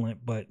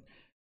equivalent, but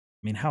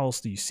I mean, how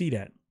else do you see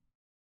that?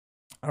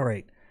 All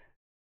right.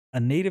 A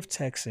native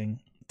Texan,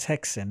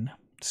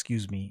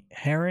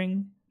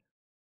 Herring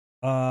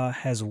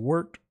has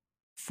worked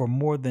for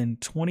more than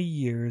 20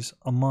 years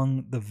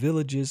among the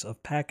villages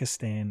of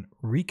Pakistan,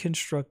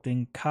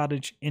 reconstructing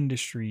cottage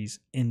industries.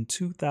 In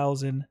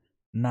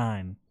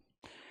 2009,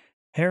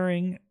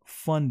 Herring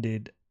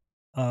funded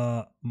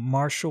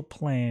Marshall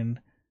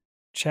Plan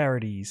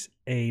Charities,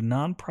 a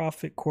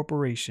nonprofit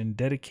corporation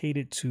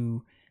dedicated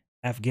to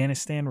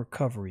Afghanistan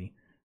recovery.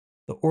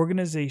 The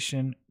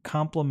organization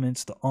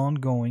complements the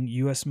ongoing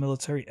U.S.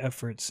 military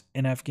efforts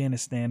in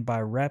Afghanistan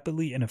by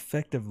rapidly and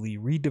effectively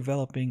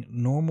redeveloping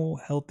normal,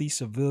 healthy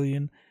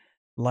civilian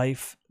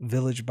life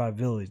village by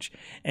village.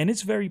 And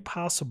it's very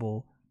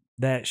possible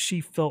that she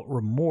felt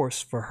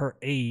remorse for her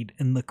aid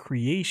in the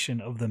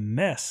creation of the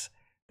mess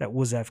that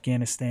was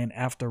Afghanistan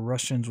after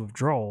Russians'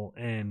 withdrawal,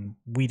 and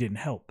we didn't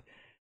help.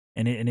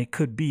 And it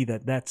could be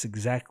that that's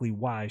exactly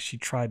why she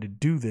tried to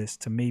do this,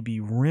 to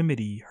maybe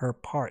remedy her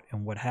part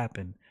in what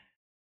happened.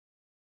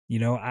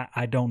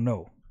 I don't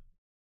know.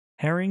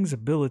 Herring's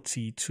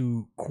ability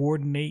to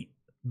coordinate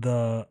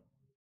the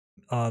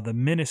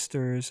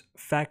minister's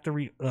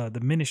factory, the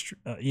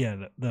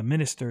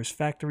minister's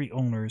factory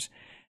owners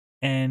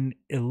and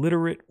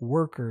illiterate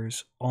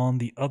workers on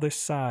the other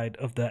side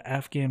of the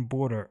Afghan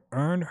border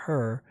earned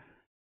her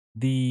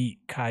the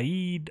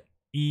Quaid-e-Azam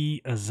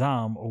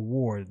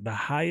Award, the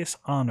highest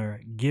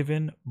honor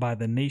given by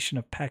the nation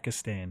of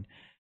Pakistan.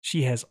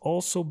 She has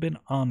also been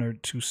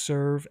honored to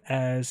serve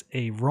as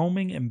a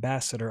roaming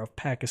ambassador of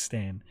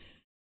Pakistan,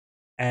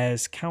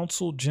 as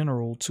consul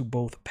general to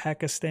both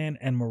Pakistan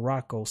and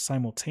Morocco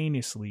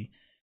simultaneously.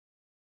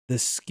 The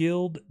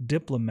skilled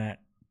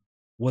diplomat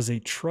was a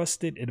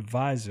trusted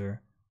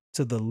advisor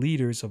to the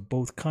leaders of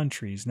both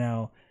countries.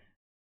 Now,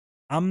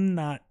 I'm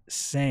not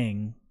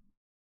saying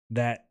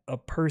that a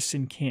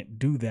person can't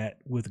do that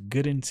with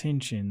good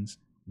intentions,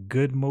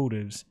 good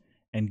motives,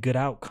 and good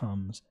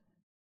outcomes.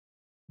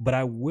 But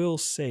I will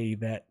say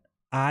that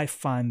I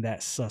find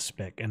that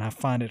suspect, and I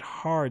find it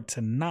hard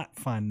to not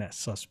find that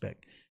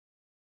suspect.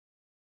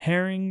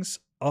 Herring's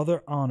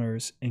other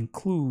honors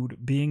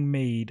include being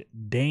made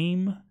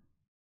Dame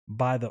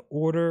by the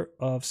Order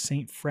of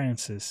St.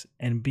 Francis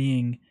and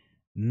being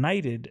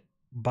knighted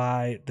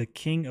by the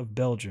King of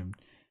Belgium.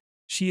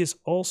 She is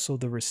also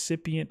the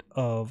recipient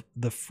of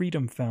the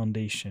Freedom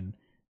Foundation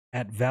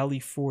at Valley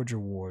Forge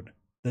Award,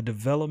 the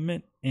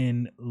Development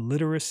in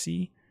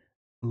Literacy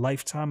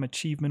Lifetime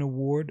Achievement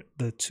Award,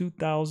 the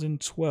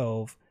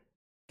 2012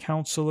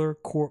 Counselor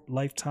Corp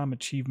Lifetime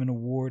Achievement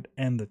Award,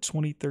 and the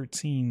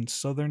 2013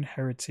 Southern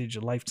Heritage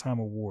Lifetime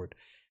Award.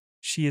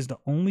 She is the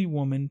only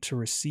woman to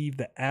receive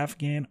the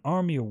Afghan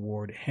Army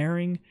Award.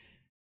 Herring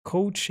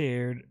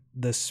co-chaired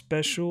the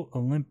Special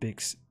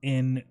Olympics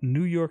in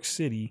New York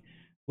City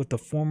with the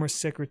former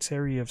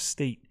Secretary of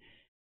State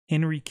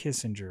Henry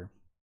Kissinger.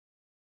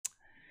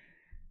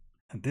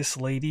 This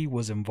lady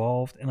was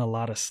involved in a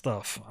lot of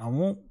stuff. I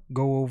won't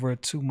go over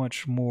too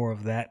much more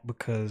of that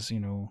because,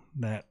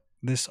 that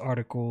this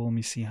article, let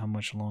me see how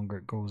much longer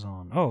it goes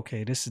on. Oh,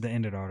 okay, this is the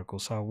end of the article,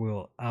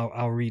 so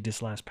I'll read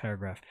this last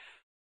paragraph.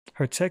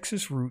 Her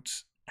Texas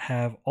roots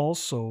have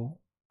also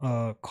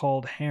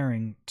called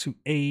Herring to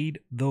aid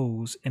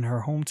those in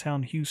her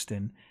hometown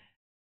Houston.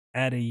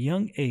 At a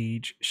young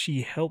age,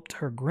 she helped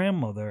her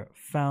grandmother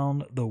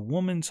found the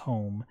Woman's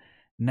Home,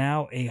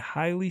 now a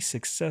highly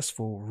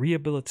successful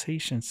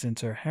rehabilitation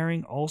center.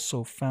 Herring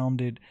also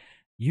founded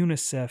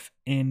UNICEF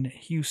in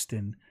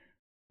Houston.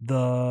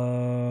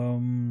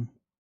 The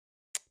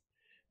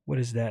what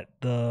is that?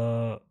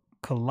 The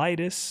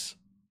Colitis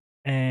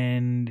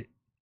and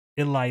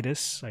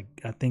Elitis,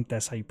 I think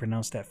that's how you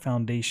pronounce that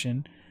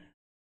foundation.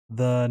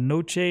 The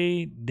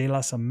Noche de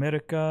las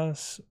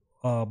Americas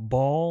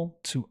ball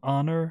to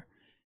honor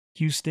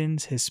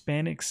Houston's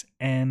Hispanics,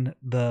 and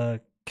the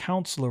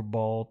Counselor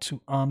Ball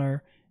to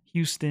honor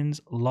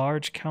Houston's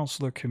large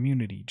counselor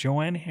community.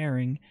 Joanne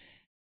Herring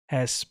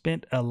has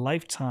spent a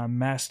lifetime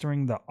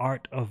mastering the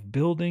art of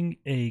building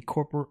a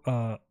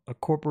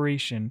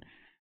corporation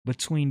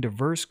between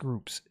diverse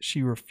groups.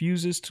 She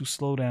refuses to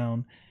slow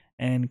down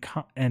and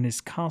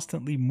is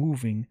constantly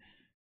moving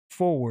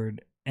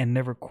forward and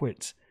never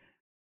quits.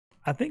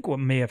 I think what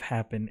may have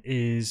happened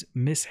is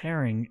Miss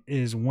Herring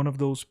is one of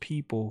those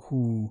people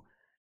who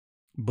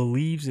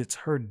believes it's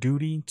her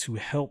duty to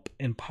help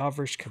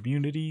impoverished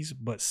communities,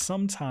 but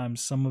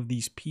sometimes some of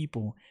these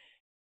people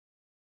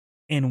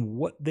and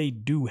what they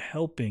do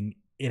helping,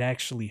 it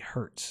actually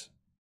hurts.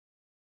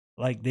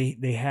 Like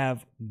they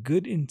have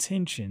good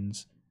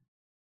intentions,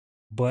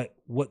 but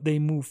what they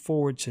move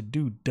forward to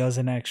do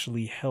doesn't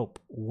actually help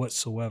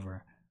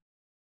whatsoever.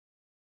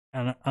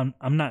 And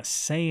I'm not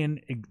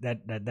saying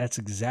that's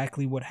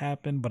exactly what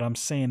happened, but I'm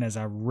saying as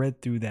I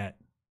read through that,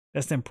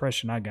 that's the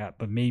impression I got.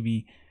 But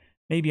maybe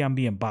I'm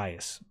being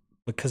biased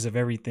because of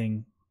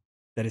everything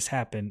that has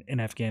happened in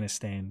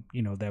Afghanistan,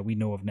 that we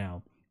know of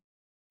now.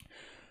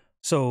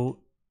 So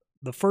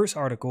the first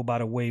article, by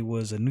the way,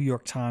 was a New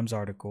York Times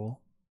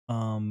article.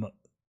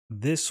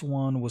 This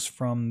one was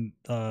from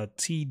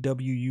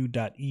twu.edu,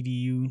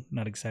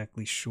 not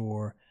exactly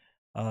sure.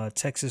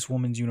 Texas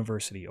Women's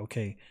University.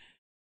 Okay.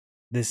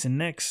 This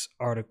next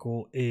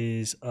article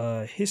is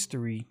a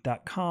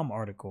history.com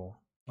article.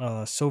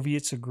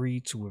 Soviets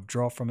agreed to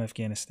withdraw from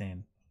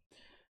Afghanistan.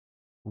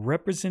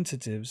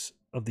 Representatives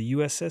of the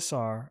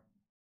USSR,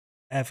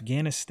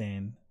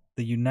 Afghanistan,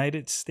 the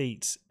United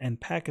States, and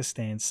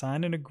Pakistan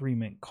signed an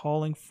agreement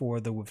calling for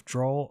the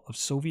withdrawal of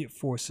Soviet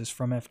forces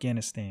from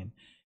Afghanistan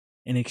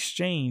in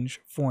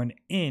exchange for an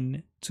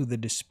end to the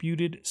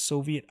disputed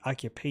Soviet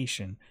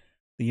occupation.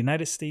 The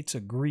United States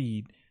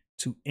agreed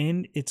to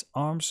end its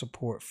armed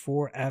support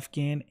for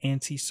Afghan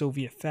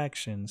anti-Soviet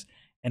factions,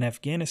 and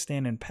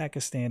Afghanistan and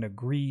Pakistan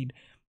agreed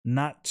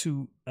not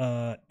to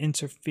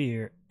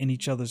interfere in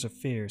each other's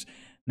affairs.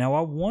 Now,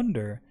 I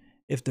wonder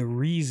if the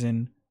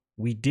reason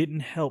we didn't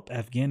help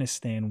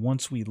Afghanistan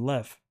once we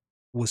left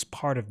was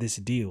part of this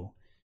deal,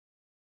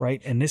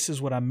 right? And this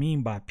is what I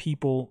mean by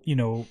people,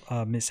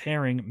 Miss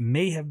Herring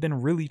may have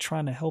been really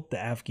trying to help the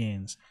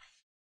Afghans,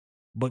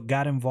 but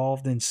got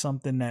involved in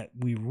something that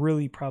we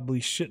really probably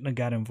shouldn't have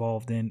got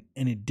involved in,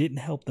 and it didn't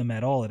help them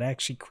at all. It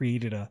actually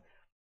created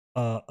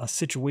a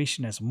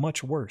situation that's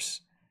much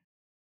worse,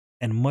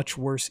 and much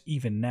worse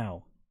even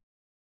now.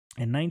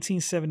 In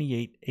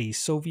 1978, a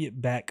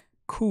Soviet-backed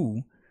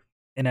coup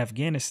in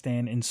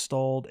Afghanistan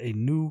installed a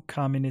new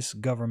communist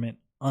government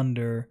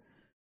under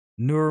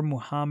Nur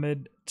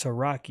Muhammad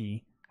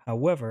Taraki.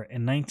 However,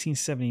 in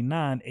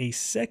 1979, a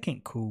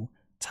second coup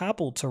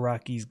toppled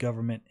Taraki's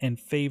government in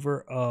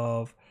favor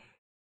of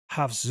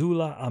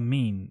Hafizullah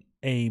Amin,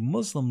 a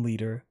Muslim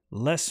leader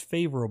less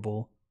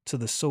favorable to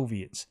the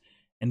Soviets.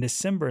 In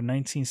December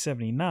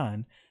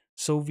 1979,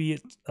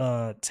 Soviet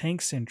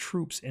tanks and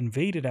troops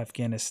invaded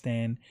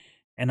Afghanistan,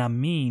 and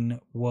Amin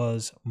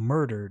was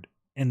murdered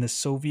in the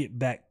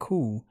Soviet-backed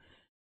coup.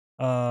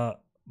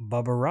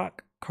 Babarak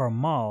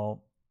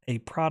Karmal, a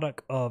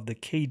product of the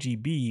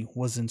KGB,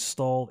 was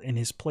installed in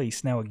his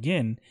place. Now,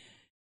 again,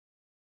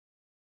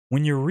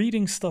 when you're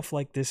reading stuff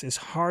like this, it's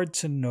hard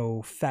to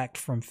know fact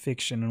from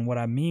fiction. And what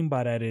I mean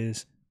by that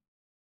is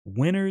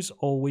winners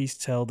always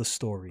tell the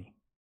story,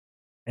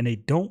 and they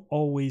don't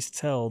always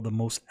tell the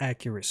most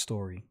accurate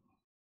story.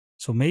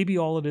 So maybe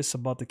all of this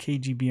about the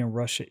KGB in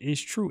Russia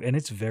is true, and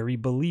it's very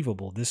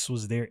believable. This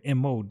was their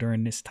MO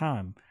during this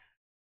time.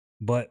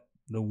 But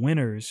the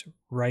winners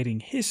writing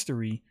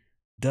history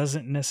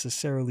doesn't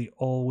necessarily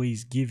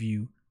always give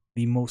you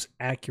the most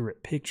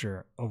accurate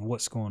picture of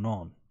what's going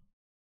on.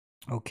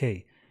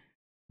 Okay.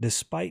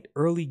 Despite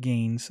early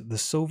gains, the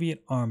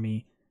Soviet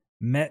army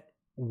met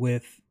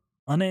with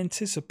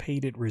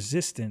unanticipated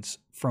resistance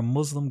from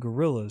Muslim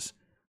guerrillas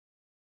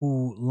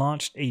who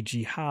launched a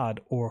jihad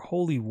or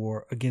holy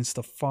war against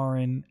the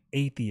foreign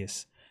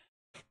atheists.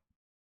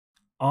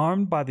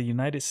 Armed by the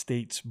United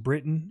States,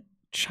 Britain,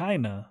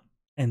 China,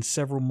 and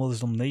several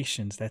Muslim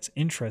nations. That's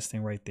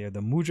interesting right there. The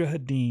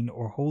Mujahideen,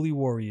 or Holy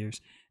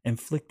Warriors,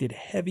 inflicted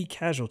heavy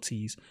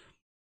casualties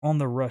on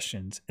the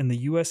Russians. In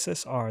the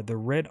USSR, the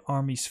Red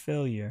Army's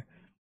failure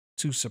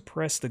to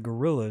suppress the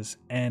guerrillas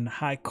and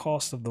high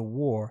cost of the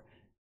war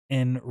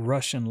in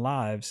Russian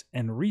lives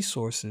and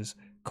resources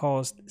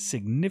caused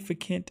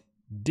significant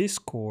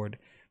discord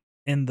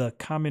in the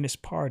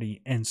Communist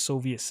Party and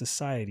Soviet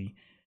society.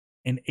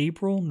 In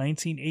April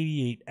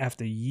 1988,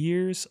 after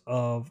years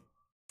of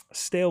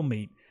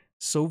stalemate,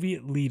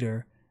 Soviet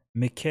leader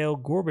Mikhail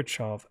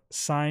Gorbachev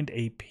signed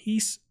a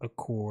peace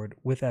accord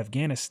with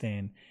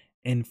Afghanistan.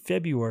 In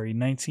February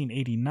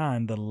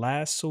 1989, the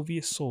last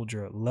Soviet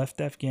soldier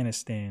left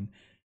Afghanistan,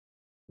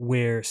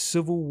 where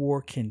civil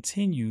war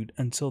continued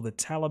until the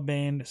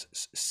Taliban's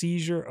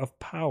seizure of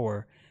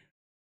power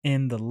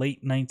in the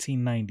late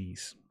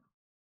 1990s.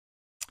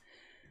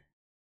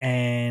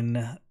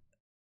 And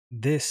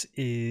this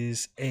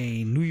is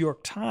a New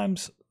York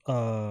Times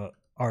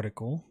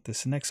article,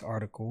 this next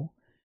article,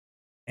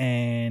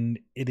 and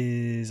it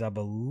is, I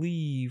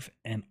believe,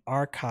 an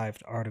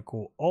archived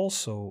article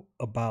also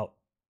about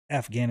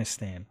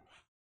Afghanistan.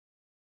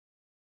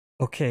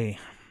 Okay,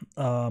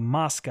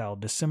 Moscow,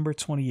 December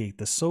 28th.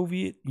 The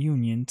Soviet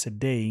Union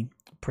today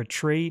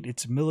portrayed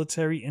its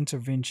military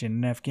intervention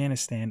in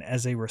Afghanistan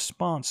as a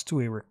response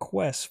to a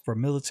request for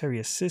military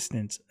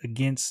assistance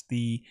against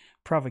the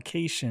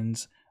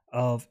provocations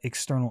of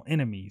external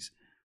enemies.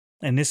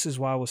 And this is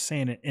why I was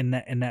saying it in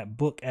that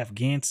book,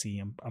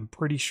 Afghansy. I'm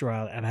pretty sure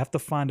I'd have to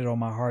find it on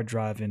my hard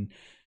drive and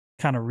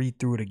kind of read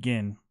through it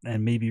again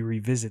and maybe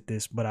revisit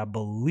this, but I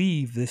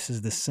believe this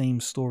is the same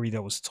story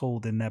that was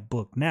told in that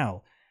book.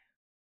 Now,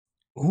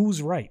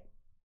 who's right?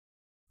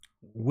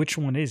 Which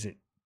one is it?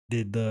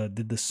 Did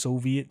the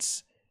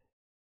Soviets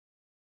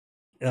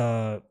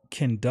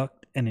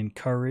conduct and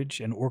encourage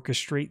and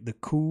orchestrate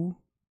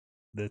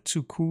the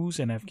two coups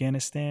in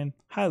Afghanistan?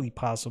 Highly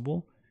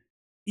possible,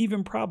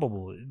 even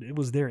probable. It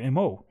was their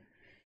MO.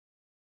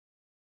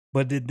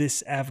 But did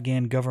this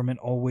Afghan government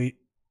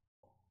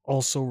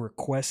also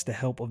request the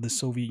help of the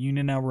Soviet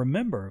Union? Now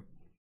remember,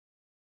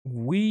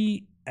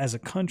 we as a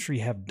country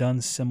have done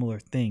similar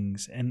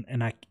things, and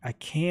I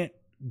can't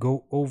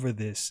go over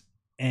this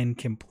and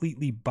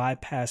completely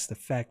bypass the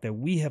fact that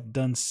we have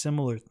done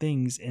similar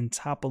things in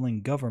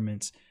toppling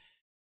governments.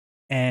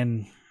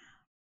 And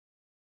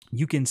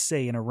you can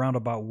say in a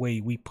roundabout way,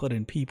 we put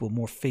in people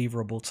more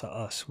favorable to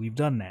us. We've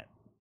done that.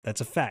 That's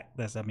a fact.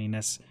 That's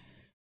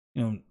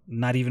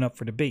not even up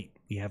for debate.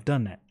 We have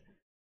done that.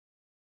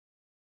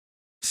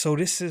 So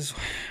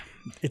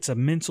it's a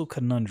mental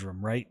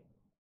conundrum, right?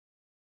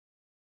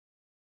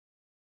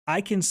 I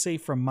can say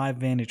from my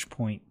vantage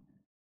point,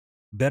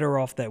 better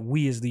off that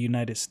we as the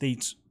United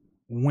States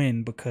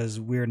win because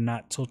we're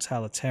not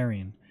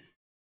totalitarian.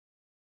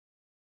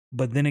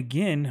 But then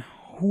again,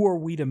 who are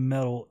we to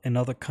meddle in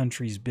other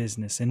countries'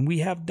 business? And we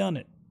have done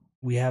it.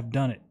 We have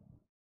done it.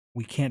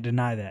 We can't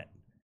deny that.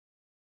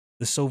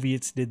 The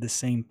Soviets did the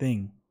same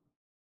thing.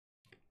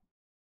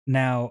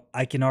 Now,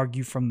 I can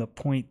argue from the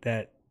point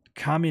that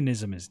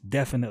communism is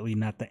definitely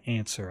not the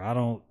answer.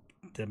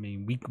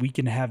 We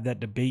can have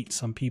that debate.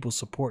 Some people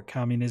support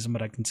communism,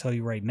 but I can tell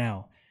you right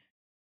now,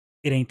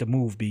 it ain't the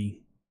move,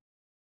 B.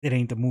 It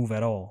ain't the move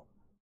at all.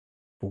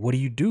 But what do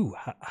you do?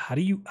 How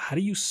do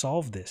you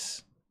solve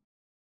this?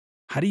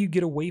 How do you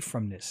get away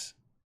from this?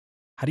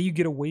 How do you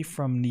get away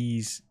from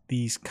these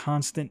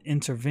constant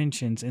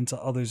interventions into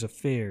others'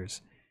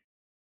 affairs?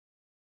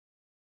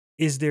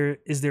 Is there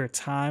a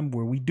time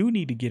where we do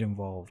need to get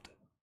involved?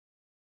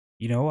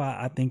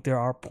 I think there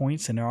are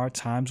points and there are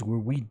times where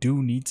we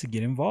do need to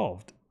get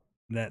involved.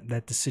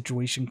 That the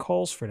situation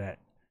calls for that.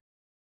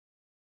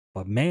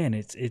 But man,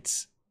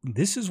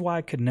 this is why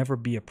I could never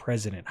be a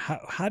president.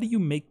 How do you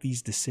make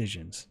these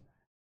decisions?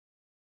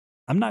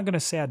 I'm not going to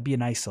say I'd be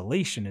an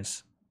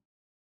isolationist,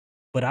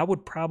 but I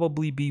would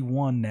probably be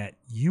one that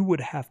you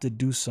would have to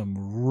do some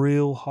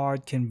real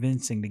hard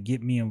convincing to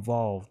get me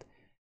involved.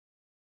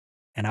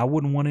 And I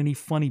wouldn't want any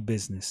funny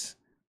business.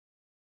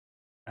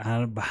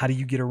 But how do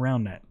you get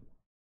around that?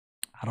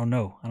 I don't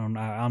know.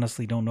 I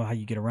honestly don't know how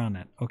you get around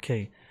that.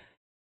 Okay.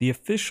 The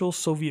official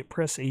Soviet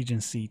press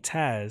agency,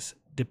 TASS,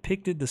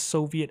 depicted the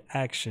Soviet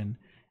action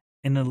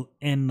in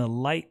the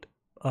light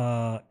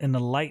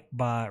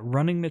by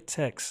running the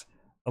text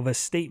of a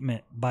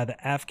statement by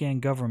the Afghan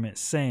government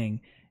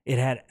saying it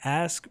had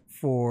asked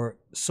for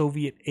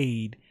Soviet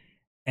aid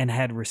and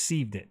had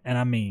received it. And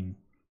I mean,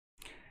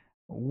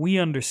 we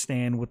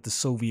understand what the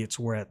Soviets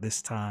were at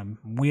this time.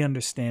 We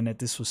understand that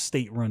this was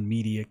state-run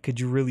media. Could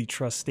you really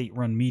trust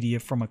state-run media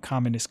from a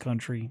communist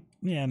country?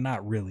 Yeah,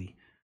 not really.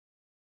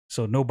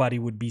 So nobody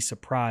would be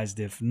surprised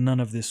if none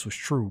of this was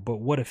true.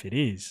 But what if it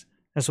is?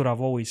 That's what I've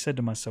always said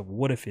to myself.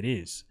 What if it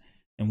is?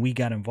 And we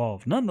got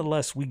involved.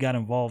 Nonetheless, we got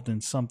involved in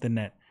something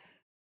that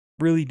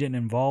really didn't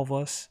involve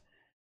us.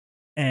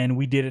 And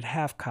we did it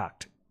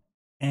half-cocked.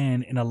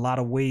 And in a lot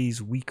of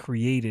ways, we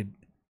created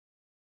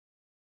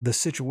the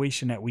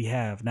situation that we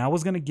have. Now, I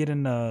was going to get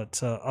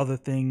into other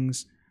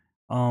things.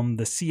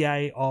 The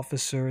CIA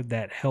officer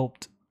that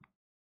helped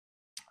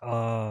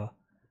that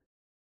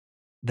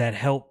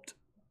helped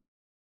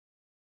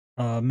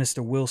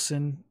Mr.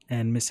 Wilson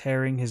and Miss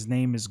Herring. His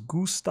name is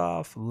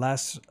Gustav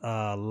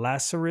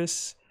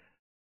Lazarus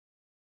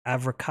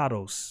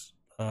Avracados,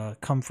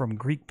 come from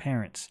Greek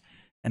parents,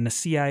 and the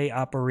CIA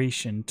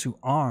operation to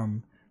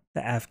arm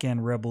the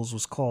Afghan rebels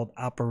was called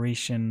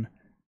Operation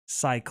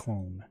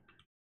Cyclone.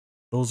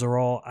 Those are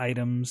all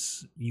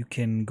items you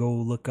can go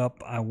look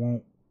up. I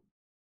won't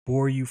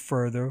bore you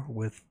further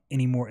with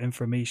any more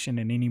information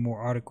and any more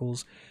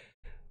articles.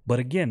 But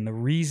again, the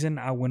reason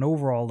I went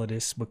over all of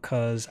this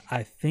because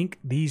I think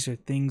these are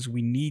things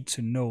we need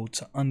to know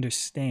to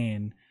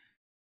understand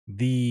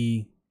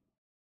the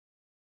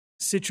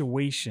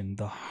situation,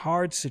 the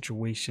hard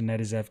situation that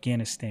is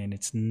Afghanistan.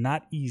 It's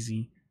not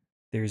easy.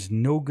 There's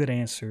no good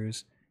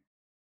answers.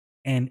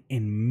 And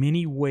in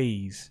many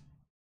ways,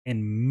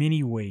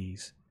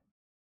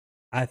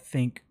 I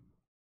think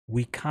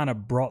we kind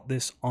of brought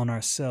this on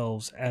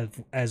ourselves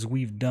as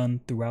we've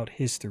done throughout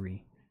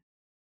history.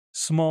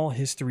 Small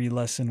history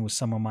lesson with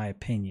some of my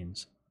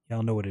opinions.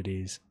 Y'all know what it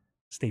is.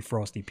 Stay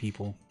frosty,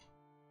 people.